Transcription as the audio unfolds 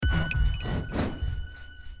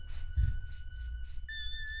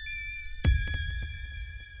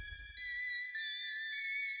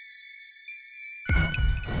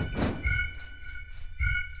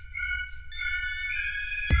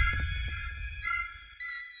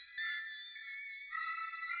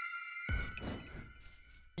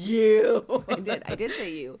You. I did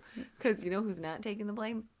say you. Because you know who's not taking the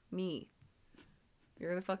blame? Me.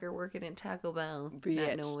 You're the fucker working at Taco Bell. Bitch.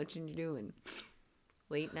 Not knowing what you're doing.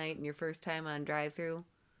 Late night and your first time on drive-thru.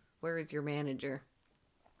 Where is your manager?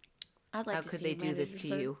 I'd like How to could see they do this to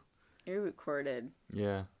sir. you? You're recorded.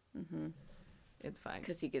 Yeah. Mm-hmm. It's fine.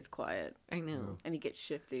 Because he gets quiet. I know. And he gets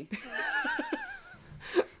shifty.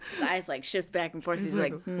 His eyes like shift back and forth. He's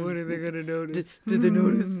like, what are they going to notice? Did they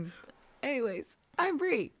notice? Anyways, I'm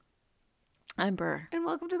Bri. I'm Ber. And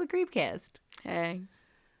welcome to the Creepcast. Hey.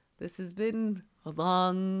 This has been a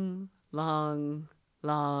long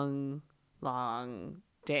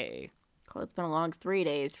day. Well, it's been a long 3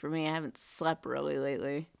 days for me. I haven't slept really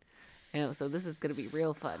lately. I know, so this is going to be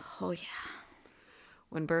real fun. Oh, yeah.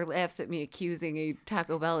 When Ber laughs at me accusing a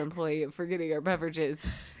Taco Bell employee of forgetting our beverages,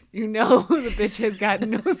 you know the bitch has gotten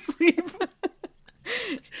no sleep.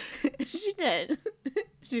 She did.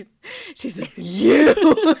 She's like, you.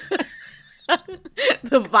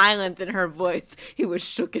 The violence in her voice. He was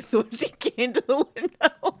shooketh when she came to the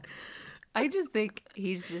window. I just think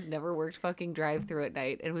he's just never worked fucking drive-thru at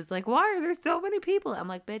night and was like, why are there so many people? I'm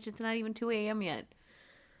like, bitch, it's not even 2 a.m. yet.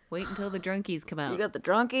 Wait until the drunkies come out. You got the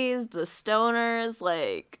drunkies, the stoners,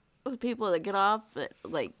 like the people that get off at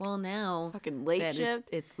like well, now fucking late shift.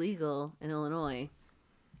 It's legal in Illinois.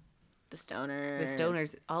 The stoners. The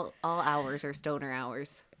stoners, all hours are stoner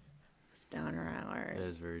hours. Stoner hours. That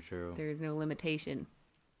is very true. There is no limitation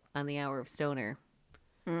on the hour of stoner.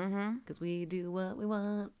 Mm-hmm. Because we do what we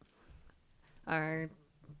want. Our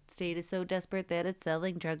state is so desperate that it's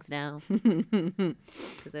selling drugs now. Because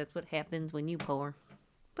that's what happens when you pour.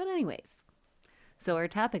 But anyways, so our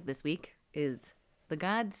topic this week is the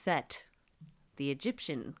god Set. The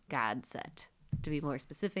Egyptian god Set, to be more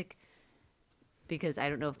specific. Because I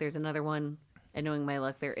don't know if there's another one, and knowing my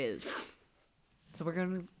luck, there is. So we're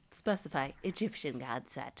going to specify Egyptian god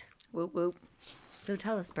Set. Whoop whoop. So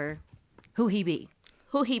tell us, Ber, who he be?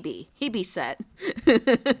 Who he be? He be Set.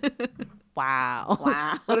 Wow.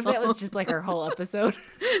 Wow. What if that was just like our whole episode?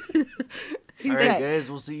 All right, guys,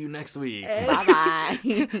 we'll see you next week. Bye-bye.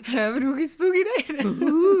 Have an oogie spooky night.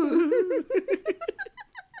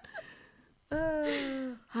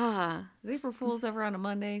 Is April Fool's ever on a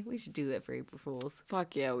Monday? We should do that for April Fool's.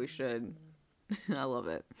 Fuck yeah, we should. I love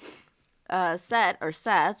it. Set, or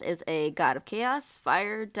Seth, is a god of chaos,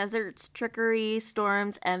 fire, deserts, trickery,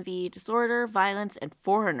 storms, envy, disorder, violence, and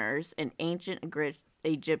foreigners in ancient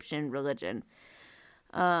Egyptian religion.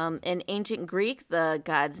 In ancient Greek, the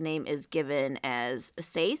god's name is given as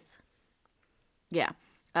Seth. Yeah.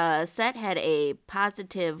 Set had a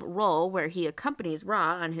positive role where he accompanies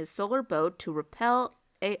Ra on his solar boat to repel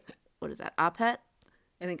Apet?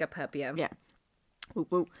 I think a pep, yeah. Yeah.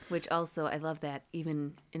 Whoop, whoop. Which also, I love that,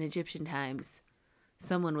 even in Egyptian times,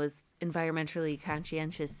 someone was environmentally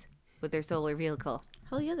conscientious with their solar vehicle.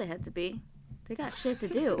 Hell yeah, they had to be. They got shit to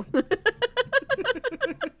do.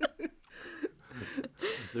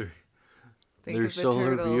 Their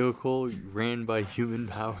solar vehicle ran by human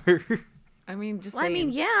power. I mean, just well, saying. I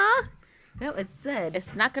mean, yeah. No, it said.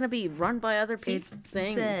 It's not going to be run by other people.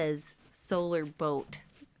 It says solar boat.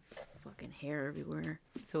 Fucking hair everywhere.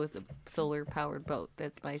 So it's a solar-powered boat.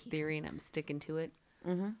 That's my theory, and I'm sticking to it.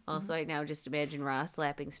 Mm-hmm. Also, I now just imagine Ross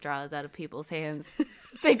slapping straws out of people's hands.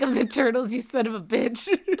 Think of the turtles, you son of a bitch.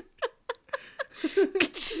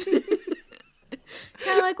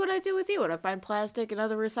 Kind of like what I do with you when I find plastic and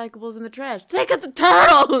other recyclables in the trash. Take out the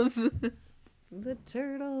turtles! The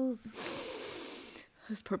turtles.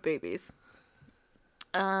 Those poor babies.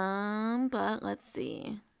 But let's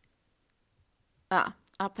see.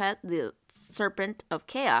 Apet, the serpent of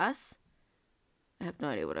chaos. I have no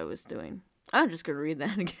idea what I was doing. I'm just going to read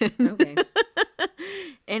that again. Okay.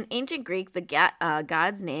 In ancient Greek, the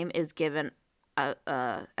god's name is given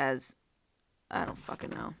as... I don't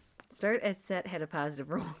fucking know. Start at Set had a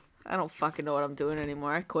positive role. I don't fucking know what I'm doing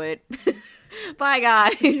anymore. I quit. Bye,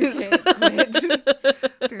 guys. You can't quit.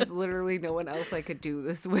 There's literally no one else I could do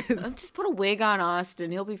this with. Just put a wig on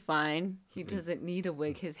Austin. He'll be fine. He doesn't need a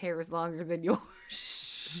wig. His hair is longer than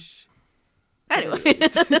yours. Anyway.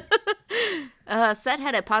 Set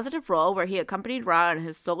had a positive role where he accompanied Ra on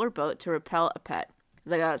his solar boat to repel Apet,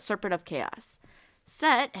 the serpent of chaos.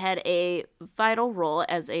 Set had a vital role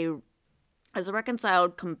as a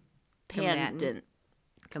reconciled combatant.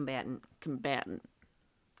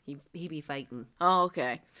 He be fighting. Oh,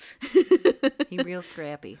 okay. He real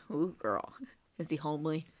scrappy. Ooh, girl. Is he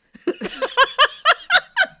homely?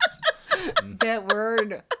 That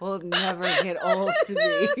word will never get old to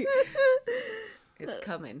me. It's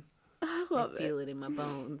coming. I I love feel it in my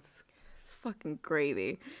bones. It's fucking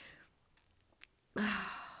gravy.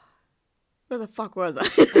 Where the fuck was I?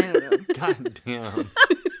 I don't know. God damn.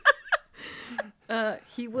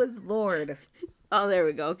 He was Lord. Oh, there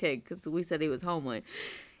we go. Okay, because we said he was homely.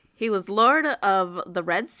 He was Lord of the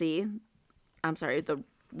Red Sea. I'm sorry, the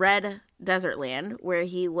Red Desert Land, where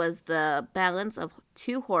he was the balance of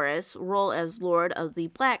to Horus' role as Lord of the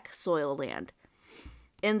Black Soil Land.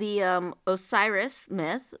 In the Osiris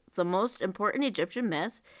myth, the most important Egyptian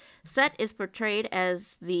myth, Set is portrayed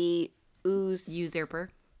as the Usurper.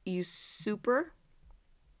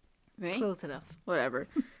 Right? Close enough. Whatever.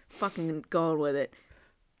 Fucking going with it.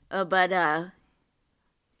 But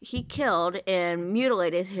he killed and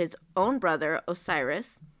mutilated his own brother,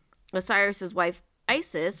 Osiris. Osiris's wife,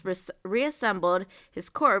 Isis, reassembled his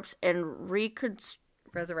corpse and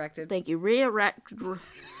Resurrected. Thank you.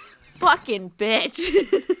 Fucking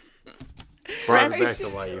bitch. Brought it back to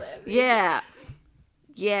life. Yeah.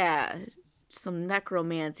 Yeah. Some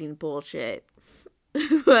necromancing bullshit.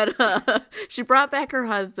 But she brought back her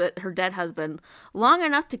dead husband, long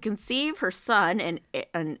enough to conceive her son and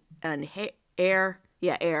heir,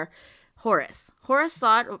 Horus. Horus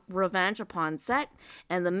sought revenge upon Set,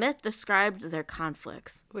 and the myth described their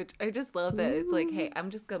conflicts. Which I just love that. It's like, hey, I'm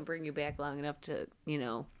just going to bring you back long enough to, We're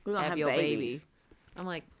gonna have your babies. baby. I'm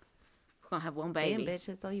like, We're gonna have one baby. damn, bitch,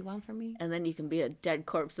 that's all you want from me? And then you can be a dead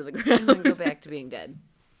corpse in the I'm ground. going to go back to being dead.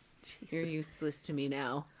 You're useless to me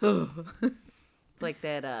now. It's like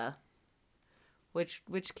that, which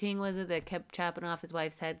king was it that kept chopping off his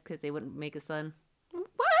wife's head because they wouldn't make a son? What?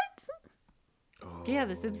 Oh. Yeah,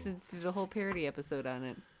 The Simpsons did a whole parody episode on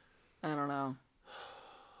it. I don't know.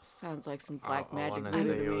 Sounds like some black magic. I want voodoo to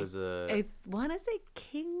say to it me. was a. I want to say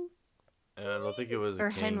King I don't think it was a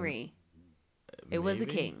or king. Henry. It was a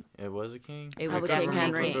Maybe? king. It was a king? It I was Probably can't King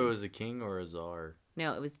remember Henry. if it was a king or a czar.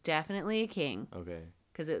 No, it was definitely a king Okay.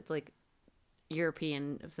 because it's like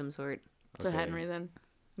European of some sort. So Okay. Henry then.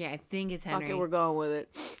 Yeah, I think it's Fuck Henry. it, we're going with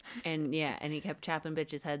it. And yeah, and he kept chopping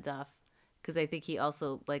bitches' heads off because I think he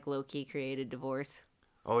also like low key created divorce.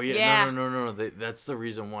 Oh yeah, Yeah. no. That's the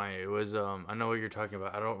reason why it was. I know what you're talking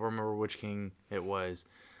about. I don't remember which king it was,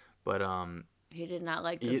 but He did not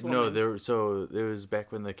like this no, woman. So it was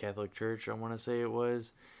back when the Catholic Church, I want to say it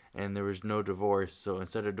was, and there was no divorce. So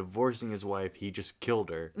instead of divorcing his wife, he just killed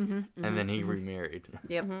her, and then he remarried.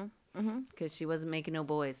 Yep. Because she wasn't making no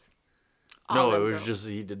boys. No, All it them was girls. just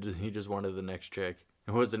he just wanted the next chick.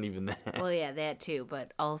 It wasn't even that. Well, yeah, that too,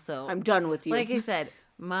 but also, I'm done with you. like I said,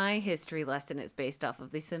 my history lesson is based off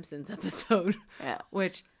of the Simpsons episode, Yeah.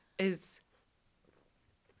 which is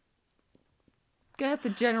got the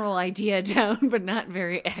general idea down, but not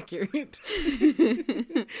very accurate.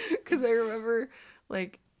 Because I remember,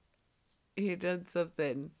 like, he had done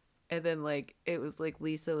something, and then, like, it was like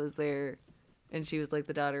Lisa was there, and she was like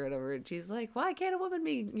the daughter or whatever, and she's like, why can't a woman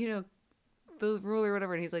be, the ruler or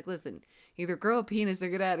whatever? And he's like, listen, either grow a penis or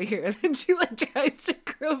get out of here. And then she like tries to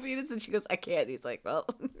grow a penis, and she goes, I can't. And he's like, well.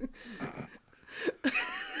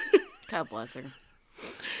 God bless her.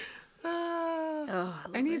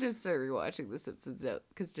 I need to start rewatching The Simpsons out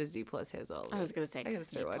because Disney Plus has all of it. I was gonna say. I gotta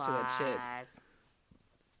start watching that shit.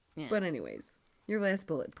 Yeah. But anyways, your last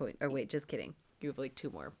bullet point. Oh wait, just kidding. You have like two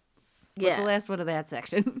more. Yeah. The last one of that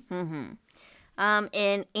section.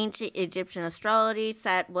 In ancient Egyptian astrology,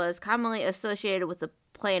 Set was commonly associated with the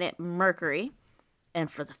planet Mercury, and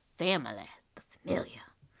for the family, the familia.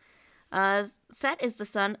 Set is the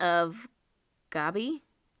son of Geb,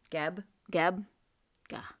 yeah,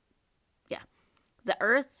 the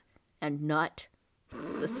Earth, and Nut,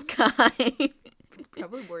 the sky.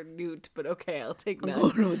 Probably more Newt, but okay, I'll take Nut.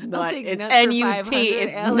 Going with I'll Nut. take It's Nut for N-U-T. 500,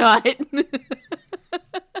 It's Alex. Nut.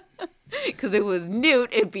 Because it was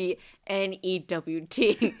Newt, it'd be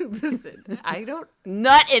N-E-W-T. Listen, I don't.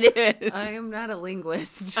 Nut it is. I am not a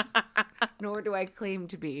linguist, nor do I claim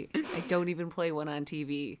to be. I don't even play one on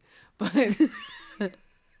TV. But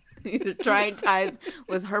These are trying times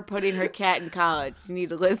with her putting her cat in college. You need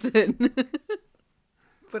to listen.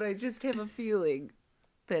 but I just have a feeling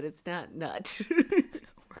that it's not Nut.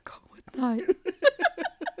 We're going with Nut.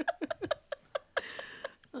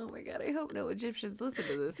 Oh my god, I hope no Egyptians listen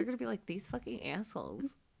to this. They're gonna be like, these fucking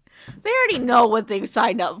assholes. They already know what they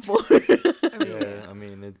signed up for. Yeah, I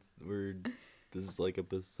mean this is like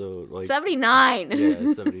episode like 79.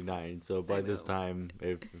 yeah 79. So by this time,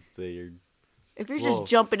 if they're If you're Whoa. just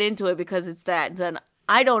jumping into it because it's that, then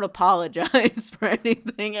I don't apologize for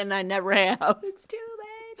anything, and I never have. It's too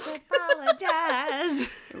late to apologize.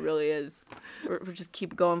 It really is. We're just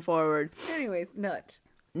keep going forward. Anyways, Nut.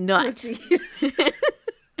 Nut. Proceed.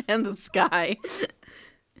 And the sky.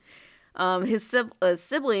 His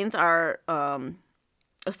siblings are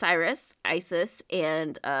Osiris, Isis,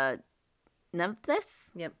 and Nephthys.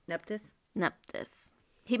 Yep, Neptus. Nephthys.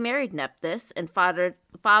 He married Nephthys and fathered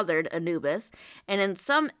Anubis, and in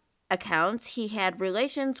some accounts he had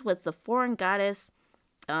relations with the foreign goddess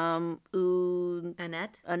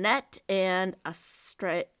Annette? Annette and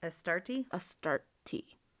Astarte? Astarte.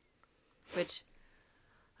 Which,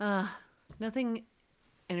 nothing,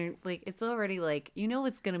 and like, it's already like, you know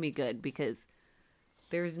it's going to be good because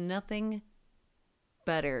there's nothing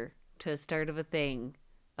better to start of a thing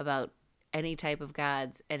about any type of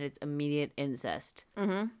gods, and it's immediate incest.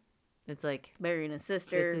 Mm-hmm. It's like, Marrying a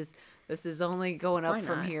sister. this is only going up Why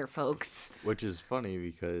from not? here, folks. Which is funny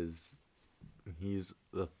because he's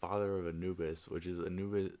the father of Anubis,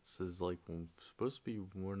 Anubis is like supposed to be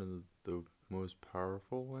one of the most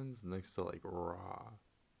powerful ones next to like Ra.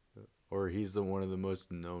 Or he's one of the most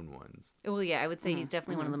known ones. Well, yeah, I would say he's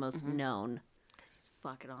definitely one of the most known.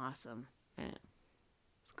 Fucking awesome. Yeah.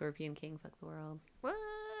 Scorpion King, fuck the world. What?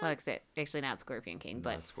 Well, actually not Scorpion King,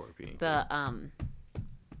 but Not Scorpion. the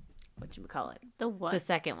whatchamacallit? The what? The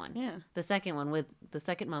second one. Yeah. The second one with the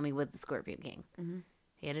second mummy with the Scorpion King. Mm-hmm.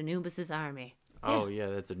 He had Anubis's army. Oh yeah,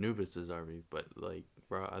 that's Anubis's army, but like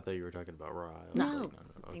Ra, I thought you were talking about Ra. I was No. like, no.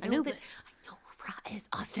 I Okay. know who Ra is,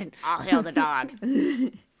 Austin. I'll hail the dog.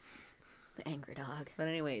 The angry dog. But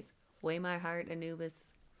anyways, weigh my heart, Anubis.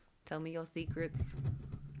 Tell me your secrets.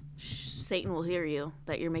 Satan will hear you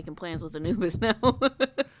that you're making plans with Anubis now.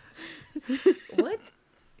 What?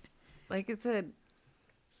 Like I said,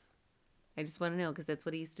 I just want to know because that's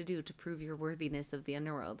what he used to do to prove your worthiness of the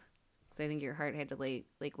underworld. Because I think your heart had to weigh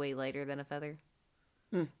lighter than a feather,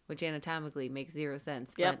 which anatomically makes zero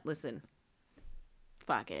sense. Yep. But listen,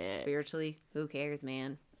 Fuck it. spiritually, who cares,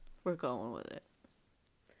 man? We're going with it.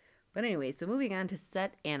 But anyway, so moving on to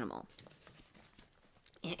Set animal.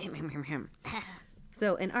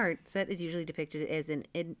 So in art, Set is usually depicted as an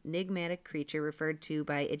enigmatic creature referred to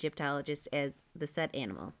by Egyptologists as the Set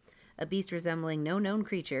animal, a beast resembling no known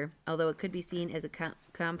creature, although it could be seen as a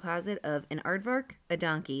composite of an aardvark, a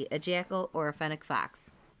donkey, a jackal, or a fennec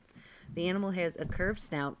fox. The animal has a curved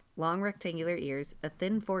snout, long rectangular ears, a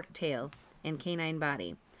thin forked tail, and canine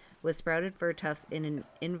body. With sprouted fur tufts in an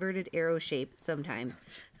inverted arrow shape sometimes,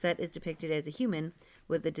 Set is depicted as a human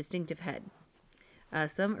with a distinctive head.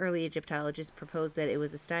 Some early Egyptologists proposed that it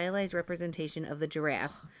was a stylized representation of the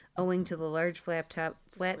giraffe, owing to the large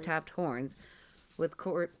flat-topped horns, which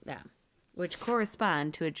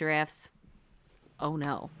correspond to a giraffe's, oh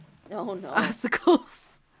no,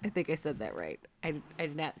 ossicles. I think I said that right. I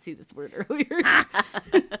did not see this word earlier.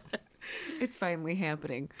 It's finally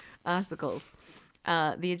happening. Ossicles.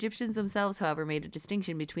 The Egyptians themselves, however, made a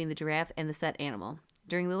distinction between the giraffe and the Set animal.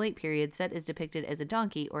 During the late period, Set is depicted as a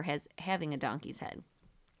donkey or as having a donkey's head.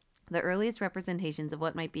 The earliest representations of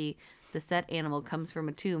what might be the Set animal comes from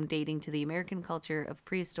a tomb dating to the American culture of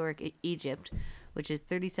prehistoric Egypt, which is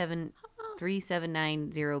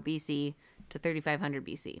 3790 BC to 3500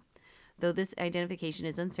 BC. Though this identification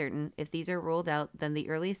is uncertain, if these are ruled out, then the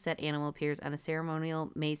earliest Set animal appears on a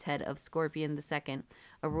ceremonial mace head of Scorpion II,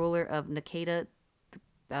 a ruler of Nakeda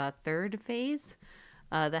third phase.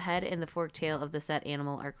 The head and the forked tail of the Set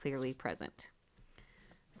animal are clearly present.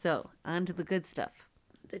 So, on to the good stuff.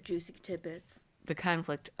 The juicy tidbits. The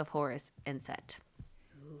conflict of Horus and Set.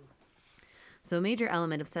 So a major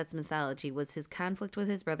element of Set's mythology was his conflict with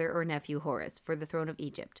his brother or nephew Horus for the throne of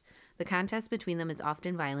Egypt. The contest between them is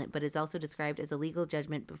often violent, but is also described as a legal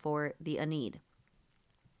judgment before the Anead,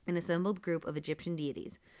 an assembled group of Egyptian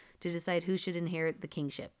deities, to decide who should inherit the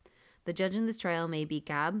kingship. The judge in this trial may be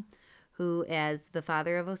Gab, who, as the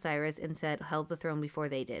father of Osiris and Set, held the throne before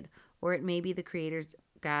they did, or it may be the creator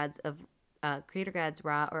gods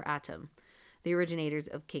Ra or Atum, the originators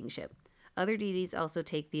of kingship. Other deities also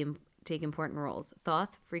take important roles.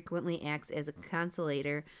 Thoth frequently acts as a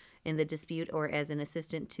conciliator in the dispute or as an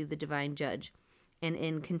assistant to the divine judge. And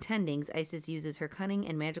in contendings, Isis uses her cunning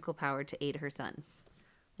and magical power to aid her son.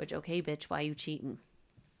 Which, okay, bitch, why you cheating?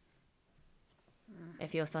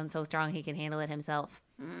 If your son's so strong, he can handle it himself.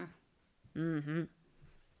 Mm-hmm.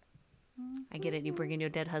 I get it. You bringing your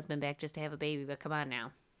dead husband back just to have a baby, but come on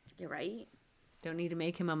now. You're right. Don't need to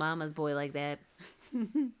make him a mama's boy like that.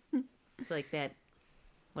 It's like that.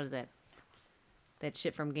 What is that? That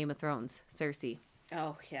shit from Game of Thrones. Cersei.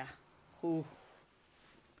 Oh, yeah.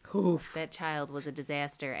 Oof. That child was a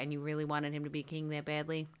disaster, and you really wanted him to be king that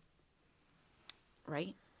badly?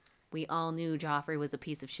 Right? We all knew Joffrey was a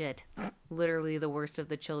piece of shit. Literally the worst of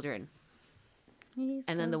the children. And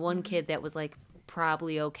then the one kid that was, like,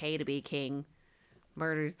 probably okay to be king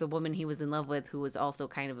murders the woman he was in love with, who was also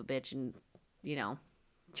kind of a bitch and, you know,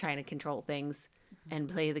 trying to control things and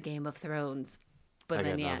play the Game of Thrones. But I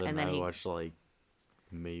then, got yeah, nothing. and then I he... watched like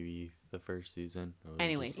maybe the first season. I was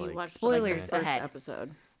Anyways, just You like, watched spoilers like, the first ahead.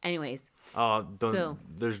 episode. Anyways, oh, don't. So-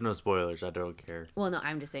 There's no spoilers. I don't care. well, no,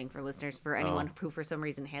 I'm just saying for listeners, for anyone Oh. who for some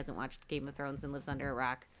reason hasn't watched Game of Thrones and lives under a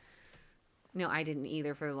rock. No, I didn't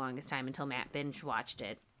either for the longest time until Matt binge watched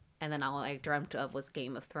it. And then all I dreamt of was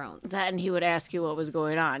Game of Thrones. That and he would ask you what was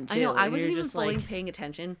going on, too. I know, I and wasn't you're even just fully like, paying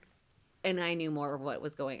attention. And I knew more of what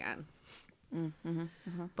was going on.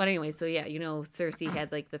 But anyway, so yeah, Cersei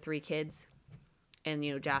had like the 3 kids. And,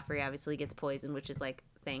 Joffrey obviously gets poisoned, which is like,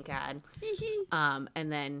 thank God.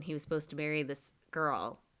 And then he was supposed to marry this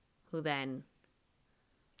girl who then...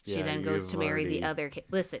 She Yeah, then goes you've to marry the already- other kid.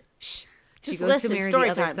 Listen, shh. She Just goes listen, to marry story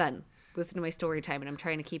the other time. son. Listen to my story time, and I'm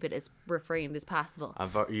trying to keep it as refrained as possible.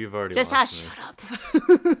 You've already just lost hush, me.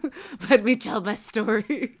 shut up. Let me tell my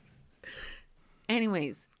story.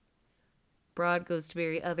 Anyways, Broad goes to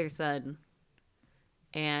marry other son,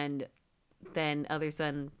 and then other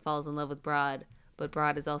son falls in love with Broad, but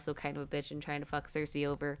Broad is also kind of a bitch and trying to fuck Cersei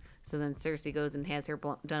over. So then Cersei goes and has her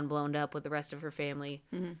blown up with the rest of her family,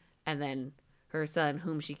 and then her son,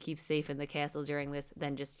 whom she keeps safe in the castle during this,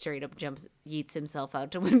 then just straight up yeets himself out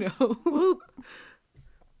the window.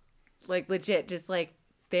 Like legit, just like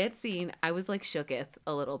that scene, I was like shooketh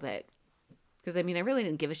a little bit. Because, I mean, I really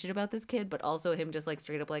didn't give a shit about this kid, but also him just, like,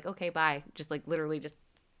 straight up like, okay, bye. Just, like, literally just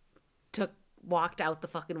walked out the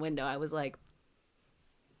fucking window. I was like,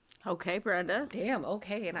 Okay, Brenda. damn,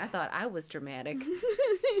 okay. And I thought I was dramatic.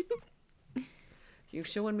 You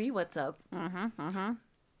showing me what's up.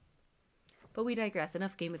 But we digress.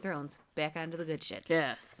 Enough Game of Thrones. Back onto the good shit.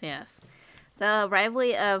 Yes, yes. The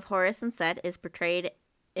rivalry of Horus and Set is portrayed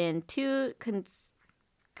in 2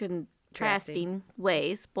 contrasting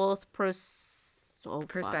ways.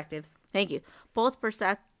 Perspectives. Thank you. Both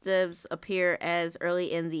perspectives appear as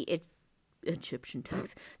early in the Egyptian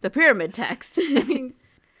text, the pyramid text, the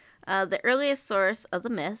earliest source of the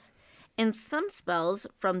myth. In some spells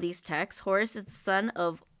from these texts, Horus is the son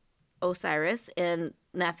of Osiris and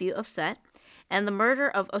nephew of Set, and the murder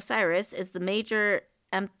of Osiris is the major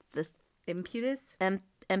Impetus?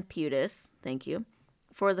 impetus, thank you,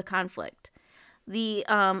 for the conflict. The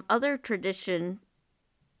other tradition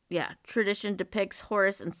depicts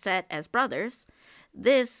Horus and Set as brothers.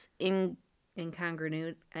 This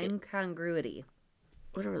Incongruity.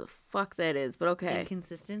 whatever the fuck that is, but okay.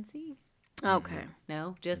 Inconsistency? Okay.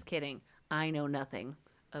 No, just kidding. I know nothing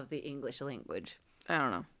of the English language. I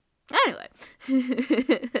don't know. Anyway,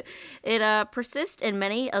 it persists in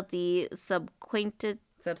many of the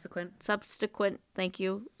subsequent, thank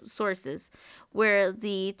you, sources, where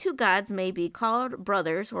the 2 gods may be called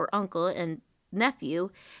brothers or uncle and nephew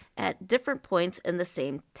at different points in the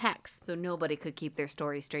same text. So nobody could keep their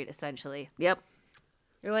story straight, essentially. Yep.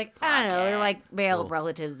 They're like, I don't know, they're like male Cool.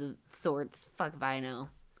 relatives of sorts. Fuck if I know.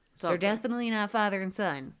 So They're definitely not father and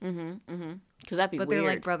son. because that'd be But weird. they're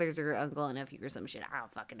like brothers or uncle and nephew or some shit. I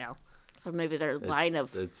don't fucking know. Or maybe their line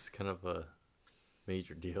of It's kind of a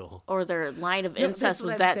major deal. incest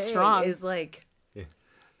was that strong. Is like, Yeah.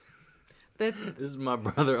 that's, This is my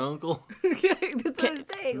brother, uncle. that's what I'm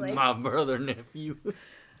saying. Like, My brother, nephew.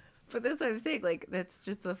 but that's what I'm saying. Like, that's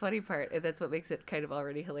just the funny part. And that's what makes it kind of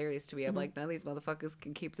already hilarious to me. I'm like, none of these motherfuckers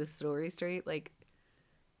can keep this story straight. Like,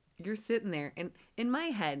 you're sitting there, and in my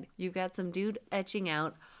head, you've got some dude etching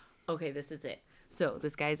out, okay, this is it. So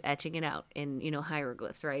this guy's etching it out in,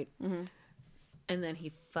 hieroglyphs, right? Mm-hmm. And then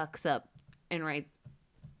he fucks up and writes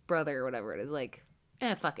brother or whatever it is. Like,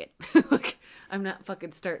 fuck it. Like, I'm not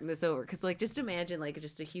fucking starting this over. Because, like, just imagine, like,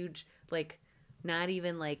 just a huge, like, not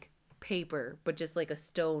even, like, paper, but just, like, a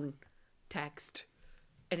stone text.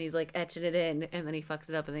 And he's, like, etching it in, and then he fucks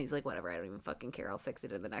it up, and then he's like, whatever, I don't even fucking care. I'll fix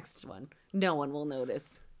it in the next one. No one will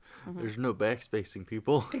notice. There's no backspacing,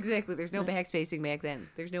 people. Exactly. There's no backspacing back then.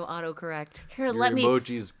 There's no autocorrect. Here, Your let me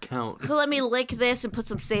emojis count. lick this and put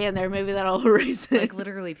some sand there. Maybe that'll erase it. Like,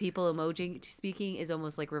 literally, people emoji speaking is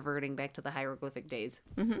almost like reverting back to the hieroglyphic days.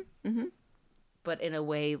 But in a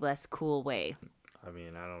way less cool way. I mean,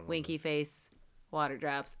 I don't know. Winky face, water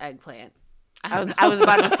drops, eggplant. I was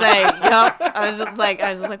about to say, yep. I was just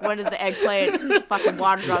like, when is the eggplant fucking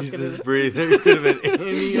water drops Jesus, gonna? Bri, there could have been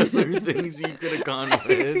any other things you could have gone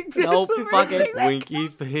with. Nope, fuck it. Winky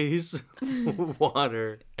face,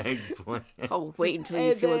 water, eggplant. Oh, wait until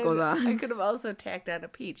you see what goes I on. could have also tacked on a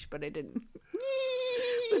peach, but I didn't.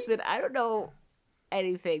 Listen, I don't know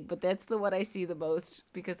anything, but that's the one I see the most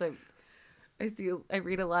because I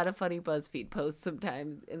read a lot of funny BuzzFeed posts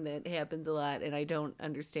sometimes, and that happens a lot, and I don't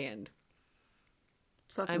understand.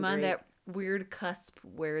 I'm on that weird cusp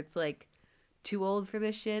where it's like too old for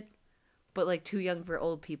this shit, but like too young for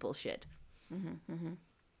old people shit.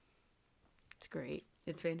 It's great.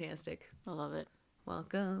 It's fantastic. I love it.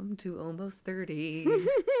 Welcome to almost 30.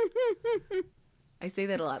 I say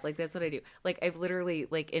that a lot. Like, that's what I do. Like, I've literally,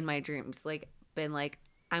 like, in my dreams, like, been like,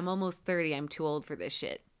 I'm almost 30. I'm too old for this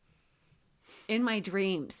shit. In my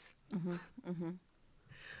dreams.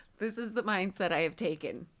 This is the mindset I have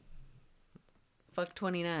taken. Fuck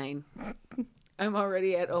 29. I'm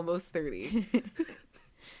already at almost 30.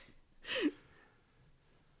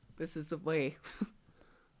 This is the way.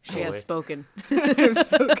 She has spoken. I've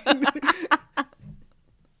spoken.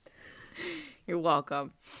 You're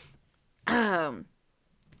welcome.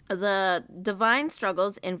 The divine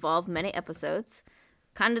struggles involve many episodes,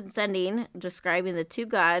 condescending, describing the two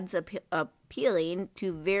gods appealing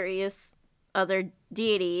to various other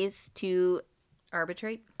deities to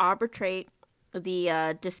Arbitrate.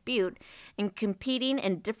 the dispute, and competing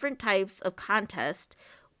in different types of contest,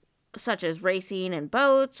 such as racing in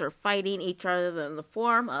boats or fighting each other in the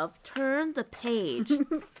form of turn the page.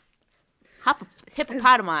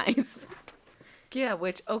 Hippopotamize. Yeah,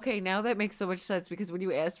 which, okay, now that makes so much sense because when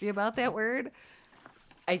you asked me about that word,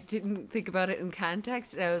 I didn't think about it in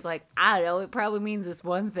context. And I was like, I don't know, it probably means this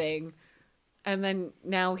one thing. And then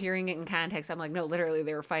now hearing it in context, I'm like, no, literally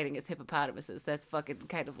they were fighting as hippopotamuses. That's fucking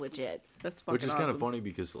kind of legit. That's fucking Which is awesome. kind of funny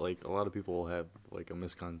because like a lot of people have like a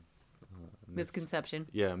Misconception.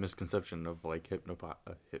 misconception of like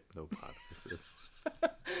hypnopotamuses.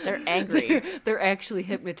 They're angry. They're actually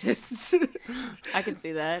hypnotists I can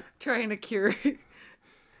see that. trying to cure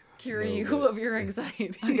you of your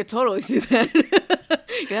anxiety. I could totally see that.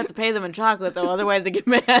 You have to pay them in chocolate, though, otherwise they get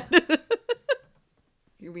mad.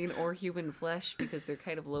 You mean or human flesh because they're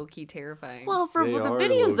kind of low-key terrifying. Well, for They the are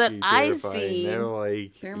videos that low-key I terrifying. see, They're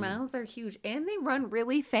like Their mouths are huge and they run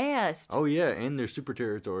really fast. Oh yeah, and they're super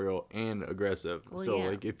territorial and aggressive. Well, So yeah.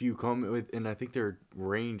 like if you come with, and I think their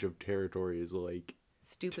range of territory is like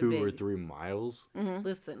Stupid 2 big. or 3 miles.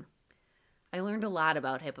 Listen, I learned a lot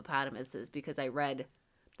about hippopotamuses because I read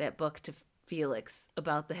that book to Felix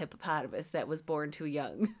about the hippopotamus that was born too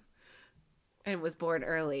young and was born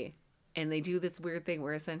early. And they do this weird thing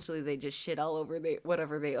where essentially they just shit all over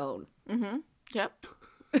whatever they own. yep.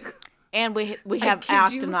 And we I have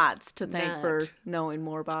kid you astronauts to thank not. for knowing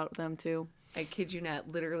more about them too. I kid you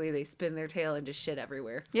not. Literally, they spin their tail and just shit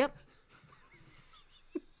everywhere. Yep.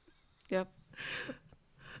 Yep.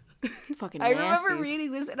 Fucking I remember nasties.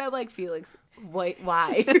 reading this and I'm like, Felix, why?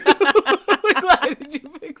 Like, why did you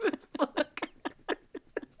pick this book?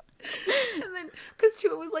 And then, because too,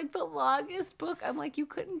 it was like the longest book. I'm like, you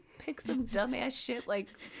couldn't pick some dumbass shit like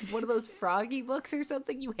one of those froggy books or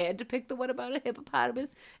something. You had to pick the one about a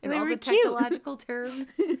hippopotamus and They all were the cute. technological terms.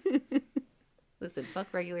 Listen,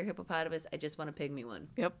 fuck regular hippopotamus. I just want to pig me one.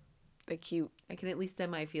 Yep. They're cute. I can at least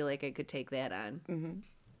semi feel like I could take that on. Mm-hmm.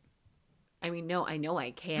 I mean, no, I know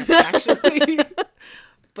I can't actually,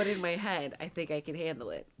 but in my head, I think I can handle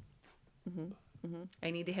it. I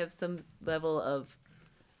need to have some level of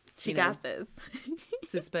She you know, got this.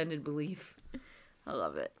 suspended belief. I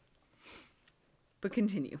love it. But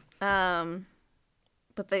continue. But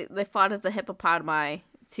they fought as the hippopotami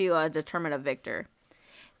to determine a victor.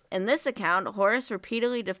 In this account, Horus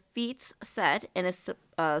repeatedly defeats Set and is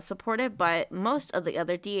supported by most of the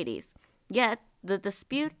other deities. Yet, the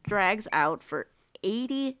dispute drags out for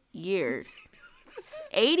 80 years.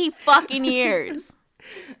 80 fucking years.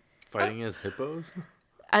 Fighting as hippos?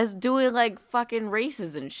 As doing, like, fucking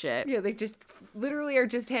races and shit. Yeah, they just literally are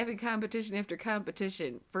just having competition after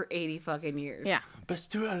competition for 80 fucking years. Yeah.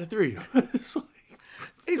 Best 2 out of 3. It's like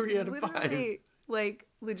 3 out of 5. Literally, like,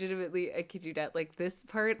 legitimately, I kid you not, like, this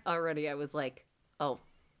part already, I was like, oh,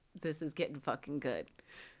 this is getting fucking good.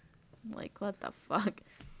 Like, what the fuck?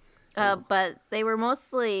 But they were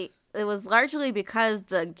it was largely because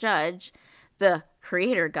the judge, the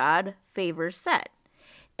creator god, favors Set.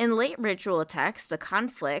 In late ritual texts, the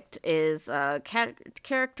conflict is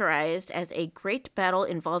characterized as a great battle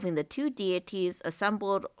involving the two deities'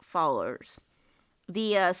 assembled followers.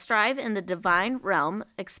 The strife in the divine realm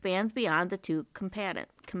expands beyond the two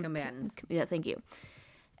combatants. Yeah, thank you.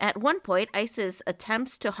 At one point, Isis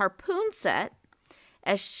attempts to harpoon Set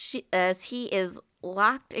as he is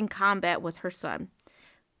locked in combat with her son.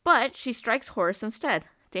 But she strikes Horus instead.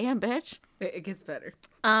 Damn, bitch. It gets better.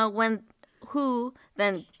 Who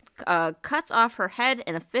then cuts off her head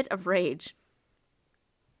in a fit of rage.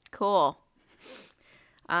 Cool.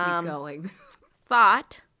 Keep going.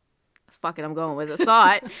 Thought, fuck it, I'm going with it.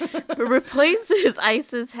 Thought replaces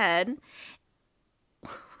Isis' head.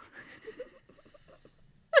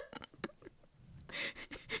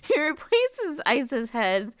 He replaces Isis'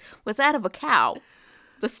 head with that of a cow.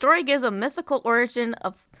 The story gives a mythical origin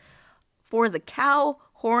for the cow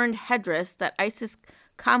horned headdress that Isis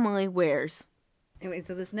commonly wears. Anyway,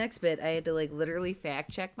 so this next bit, I had to like literally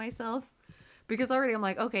fact check myself because already I'm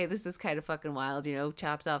like, okay, this is kind of fucking wild, you know,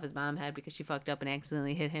 chops off his mom head because she fucked up and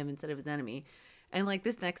accidentally hit him instead of his enemy. And like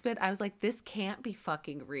this next bit, I was like, this can't be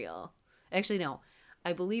fucking real. Actually, no.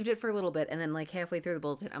 I believed it for a little bit, and then like halfway through the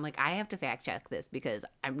bulletin, I'm like, I have to fact check this because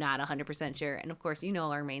I'm not 100% sure. And of course, you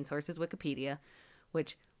know, our main source is Wikipedia,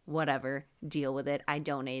 which, whatever, deal with it. I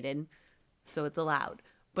donated, so it's allowed.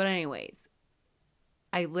 But anyways,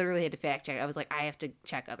 I literally had to fact check. I was like, I have to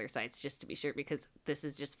check other sites just to be sure because this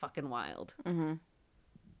is just fucking wild. Mm-hmm.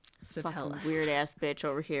 So tell us. Weird ass bitch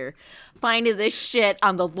over here finding this shit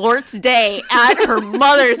on the Lord's Day at her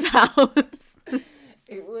mother's house.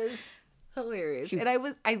 It was hilarious. And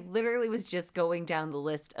I literally was just going down the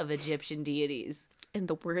list of Egyptian deities. In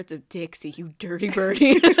the words of Dixie, you dirty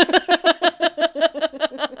birdie.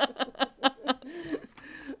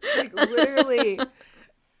 Like literally,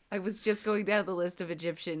 I was just going down the list of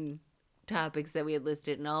Egyptian topics that we had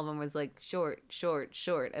listed, and all of them was like short, short,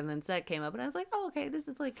 short. And then Set came up, and I was like, oh, okay, this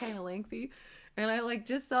is like kind of lengthy. And I like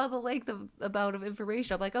just saw the length of amount of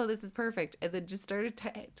information. I'm like, oh, this is perfect. And then just started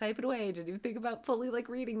typing away. Didn't even think about fully like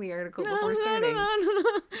reading the article before starting.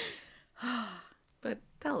 But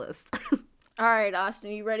tell us. All right,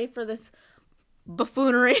 Austin, you ready for this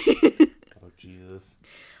buffoonery? Oh, Jesus.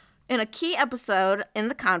 In a key episode in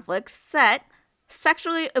the conflict, Set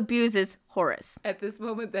sexually abuses Horus. At this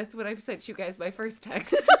moment, that's when I've sent you guys my first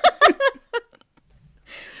text.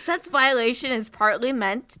 Set's violation is partly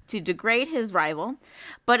meant to degrade his rival,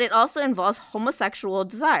 but it also involves homosexual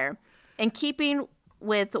desire. In keeping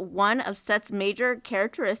with one of Set's major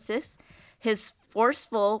characteristics, his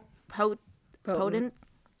forceful, potent,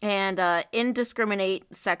 and indiscriminate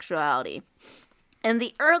sexuality. In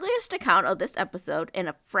the earliest account of this episode, in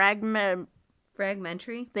a Fragmentary?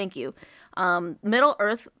 thank you, Middle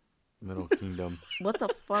Earth. Middle Kingdom. What the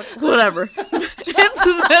fuck? Whatever. It's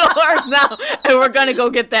Middle Earth now, and we're gonna go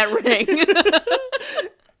get that ring.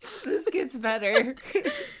 This gets better.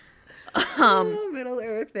 Middle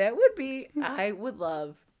Earth. That would be. I would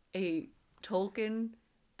love a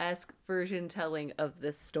Tolkien-esque version telling of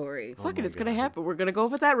this story. Fuck it, my it's gonna God. happen. We're gonna go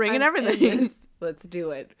with that ring and everything. Yes, let's do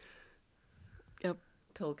it. Yep.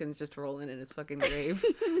 Tolkien's just rolling in his fucking grave.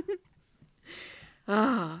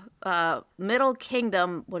 Middle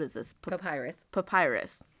Kingdom. What is this? Papyrus.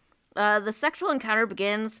 Papyrus. The sexual encounter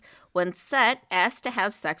begins when Set asks to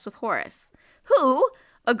have sex with Horus, who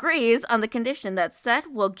agrees on the condition that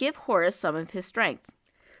Set will give Horus some of his strength.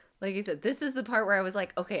 Like I said, this is the part where I was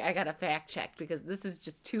like, okay, I gotta fact check because this is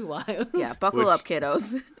just too wild. Yeah, buckle up,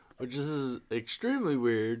 kiddos. Which is extremely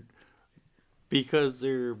weird because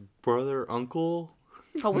their brother, uncle.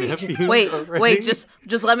 Oh nephews wait, already? just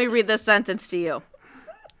let me read this sentence to you.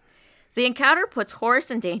 The encounter puts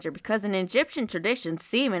Horus in danger because in Egyptian tradition,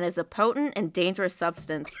 semen is a potent and dangerous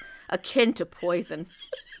substance akin to poison.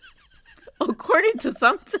 According to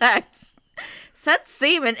some texts, Set's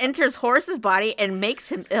semen enters Horus's body and makes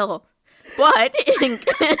him ill. But in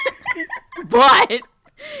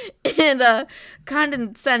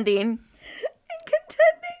condescending,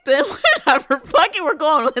 then whatever, fucking we're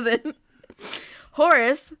going with it.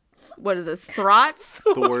 Horus, what is this? Thoughts?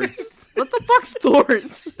 Thwarts. What the fuck's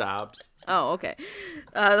thwarts? Stops. Oh, okay.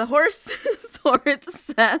 The horse thwarts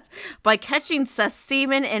Seth by catching Seth's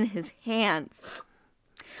semen in his hands.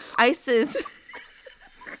 Isis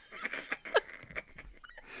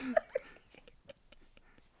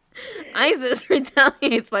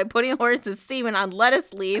retaliates by putting Horus's semen on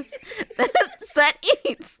lettuce leaves that Seth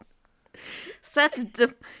eats. Seth's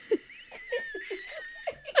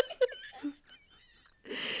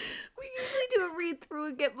We usually do a read through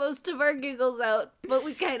and get most of our giggles out, but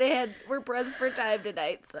we're pressed for time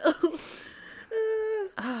tonight, so.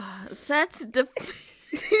 Seth's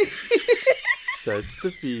Sets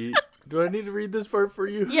defeat. Do I need to read this part for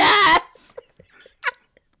you? Yes!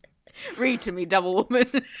 Read to me, double woman.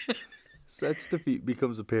 Set's defeat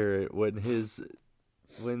becomes apparent when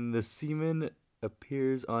the semen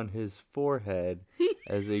appears on his forehead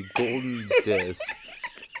as a golden disc.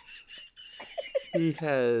 He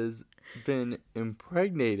has been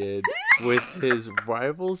impregnated with his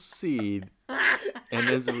rival's seed, and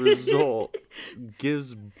as a result,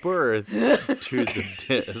 gives birth to the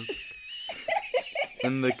disc.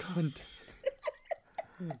 In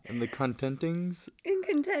contendings,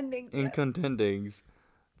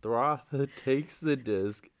 Throtha takes the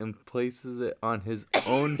disc and places it on his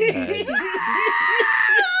own head.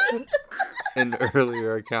 In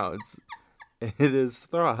earlier accounts, it is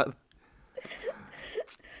Throth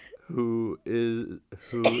who is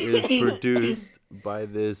produced by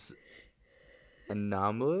this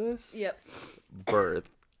anomalous Yep. birth.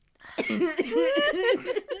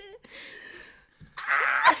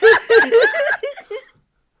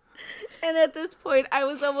 And at this point, I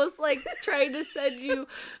was almost like trying to send you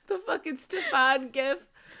the fucking Stefan gif.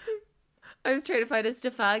 I was trying to find a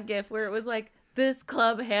Stefan gif where it was like, this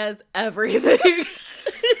club has everything.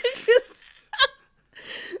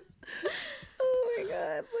 Oh my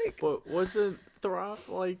god. Like, But wasn't Throp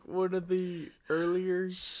like one of the earlier?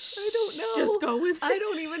 I don't know. Just go with it. I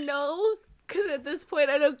don't even know. Because at this point,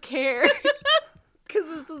 I don't care. Because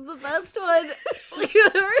this is the best one we've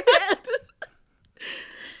ever had.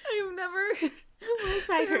 I've never...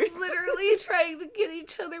 They're literally trying to get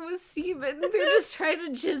each other with semen. They're just trying to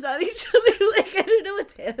jizz on each other. Like, I don't know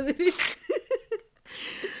what's happening.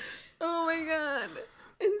 Oh my god.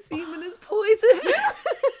 And semen is poison.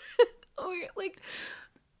 Oh, like...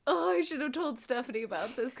 Oh, I should have told Stephanie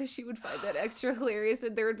about this because she would find that extra hilarious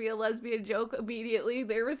and there would be a lesbian joke immediately.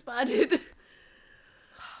 They responded.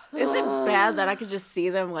 Is it bad that I could just see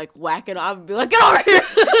them like whack it off and be like, get over here?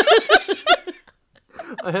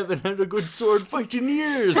 I haven't had a good sword fight in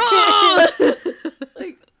years.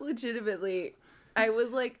 Like, legitimately. I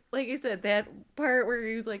was like I said, that part where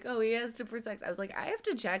he was like, oh, he asked him for sex. I was like, I have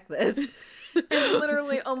to check this. And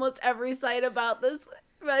literally almost every site about this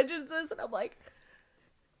mentions this. And I'm like,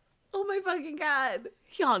 oh my fucking god.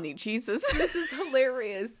 Y'all need Jesus. This is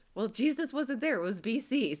hilarious. Well, Jesus wasn't there. It was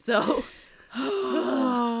BC, so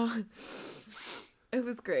it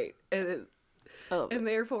was great. And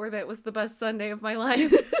therefore, that was the best Sunday of my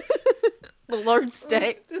life. The Lord's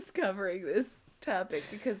Day. Discovering this topic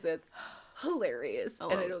because that's hilarious.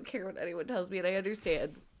 And I don't care what anyone tells me, and I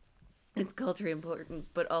understand it's culturally important,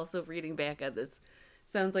 but also reading back on this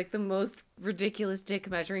sounds like the most ridiculous dick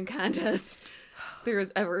measuring contest there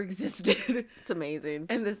has ever existed. It's amazing.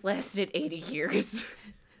 And this lasted 80 years.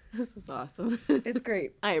 This is awesome. It's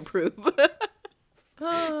great. I approve.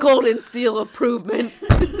 Golden seal improvement.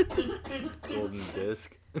 Golden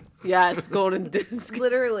disc. Yes, golden disc.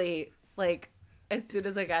 Literally, like, as soon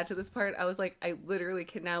as I got to this part, I was like, I literally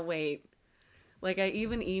cannot wait. Like, I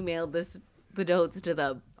even emailed the notes to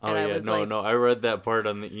them. Oh, and I yeah, was no, like, no. I read that part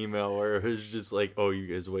on the email where it was just like, oh,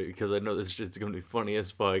 you guys wait, because I know this shit's going to be funny as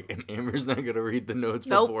fuck, and Amber's not going to read the notes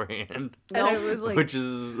beforehand. And I was like, This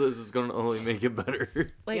is going to only make it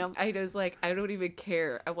better. like, Yep. I was like, I don't even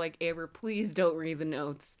care. I'm like, Amber, please don't read the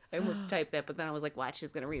notes. I almost typed that, but then I was like, watch,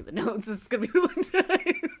 she's going to read the notes. This is going to be the one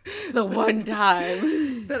time. The one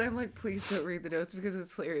time. That I'm like, please don't read the notes because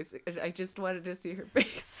it's hilarious. I just wanted to see her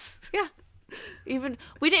face. Yeah. Even,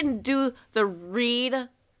 we didn't do the read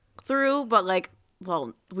through, but like,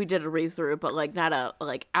 well, we did a read through, but like not a,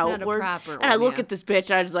 like, outward. proper and I one, look yeah. at this bitch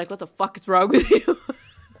and I was like, what the fuck is wrong with you?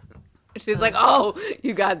 She's like, oh,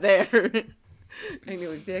 you got there. I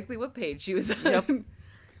knew exactly what page she was on. Yep.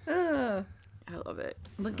 Ah. I love it.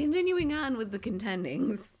 But continuing on with the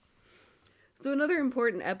contendings. So another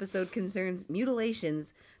important episode concerns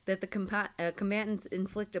mutilations that the combatants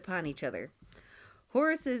inflict upon each other.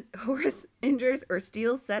 Horus injures or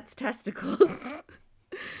steals Set's testicles.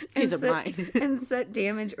 These are mine. And Set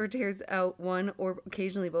damage or tears out one or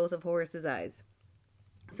occasionally both of Horus's eyes.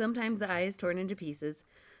 Sometimes the eye is torn into pieces.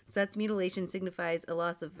 Set's mutilation signifies a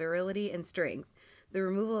loss of virility and strength. The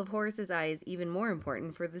removal of Horus's eye is even more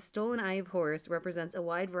important, for the stolen eye of Horus represents a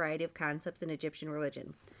wide variety of concepts in Egyptian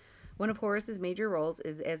religion. One of Horus's major roles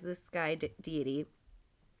is as the sky deity,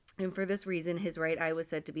 and for this reason, his right eye was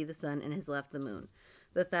said to be the sun and his left the moon.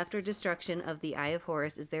 The theft or destruction of the eye of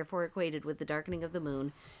Horus is therefore equated with the darkening of the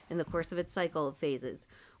moon in the course of its cycle of phases,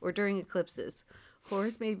 or during eclipses.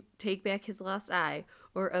 Horus may take back his lost eye,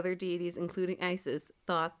 or other deities, including Isis,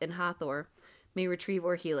 Thoth, and Hathor, may retrieve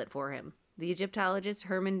or heal it for him. The Egyptologist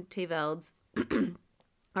Herman Tevelds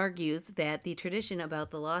argues that the tradition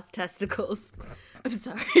about the lost testicles... I'm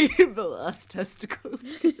sorry, the lost testicles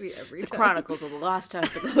gets me every time. Chronicles of the Lost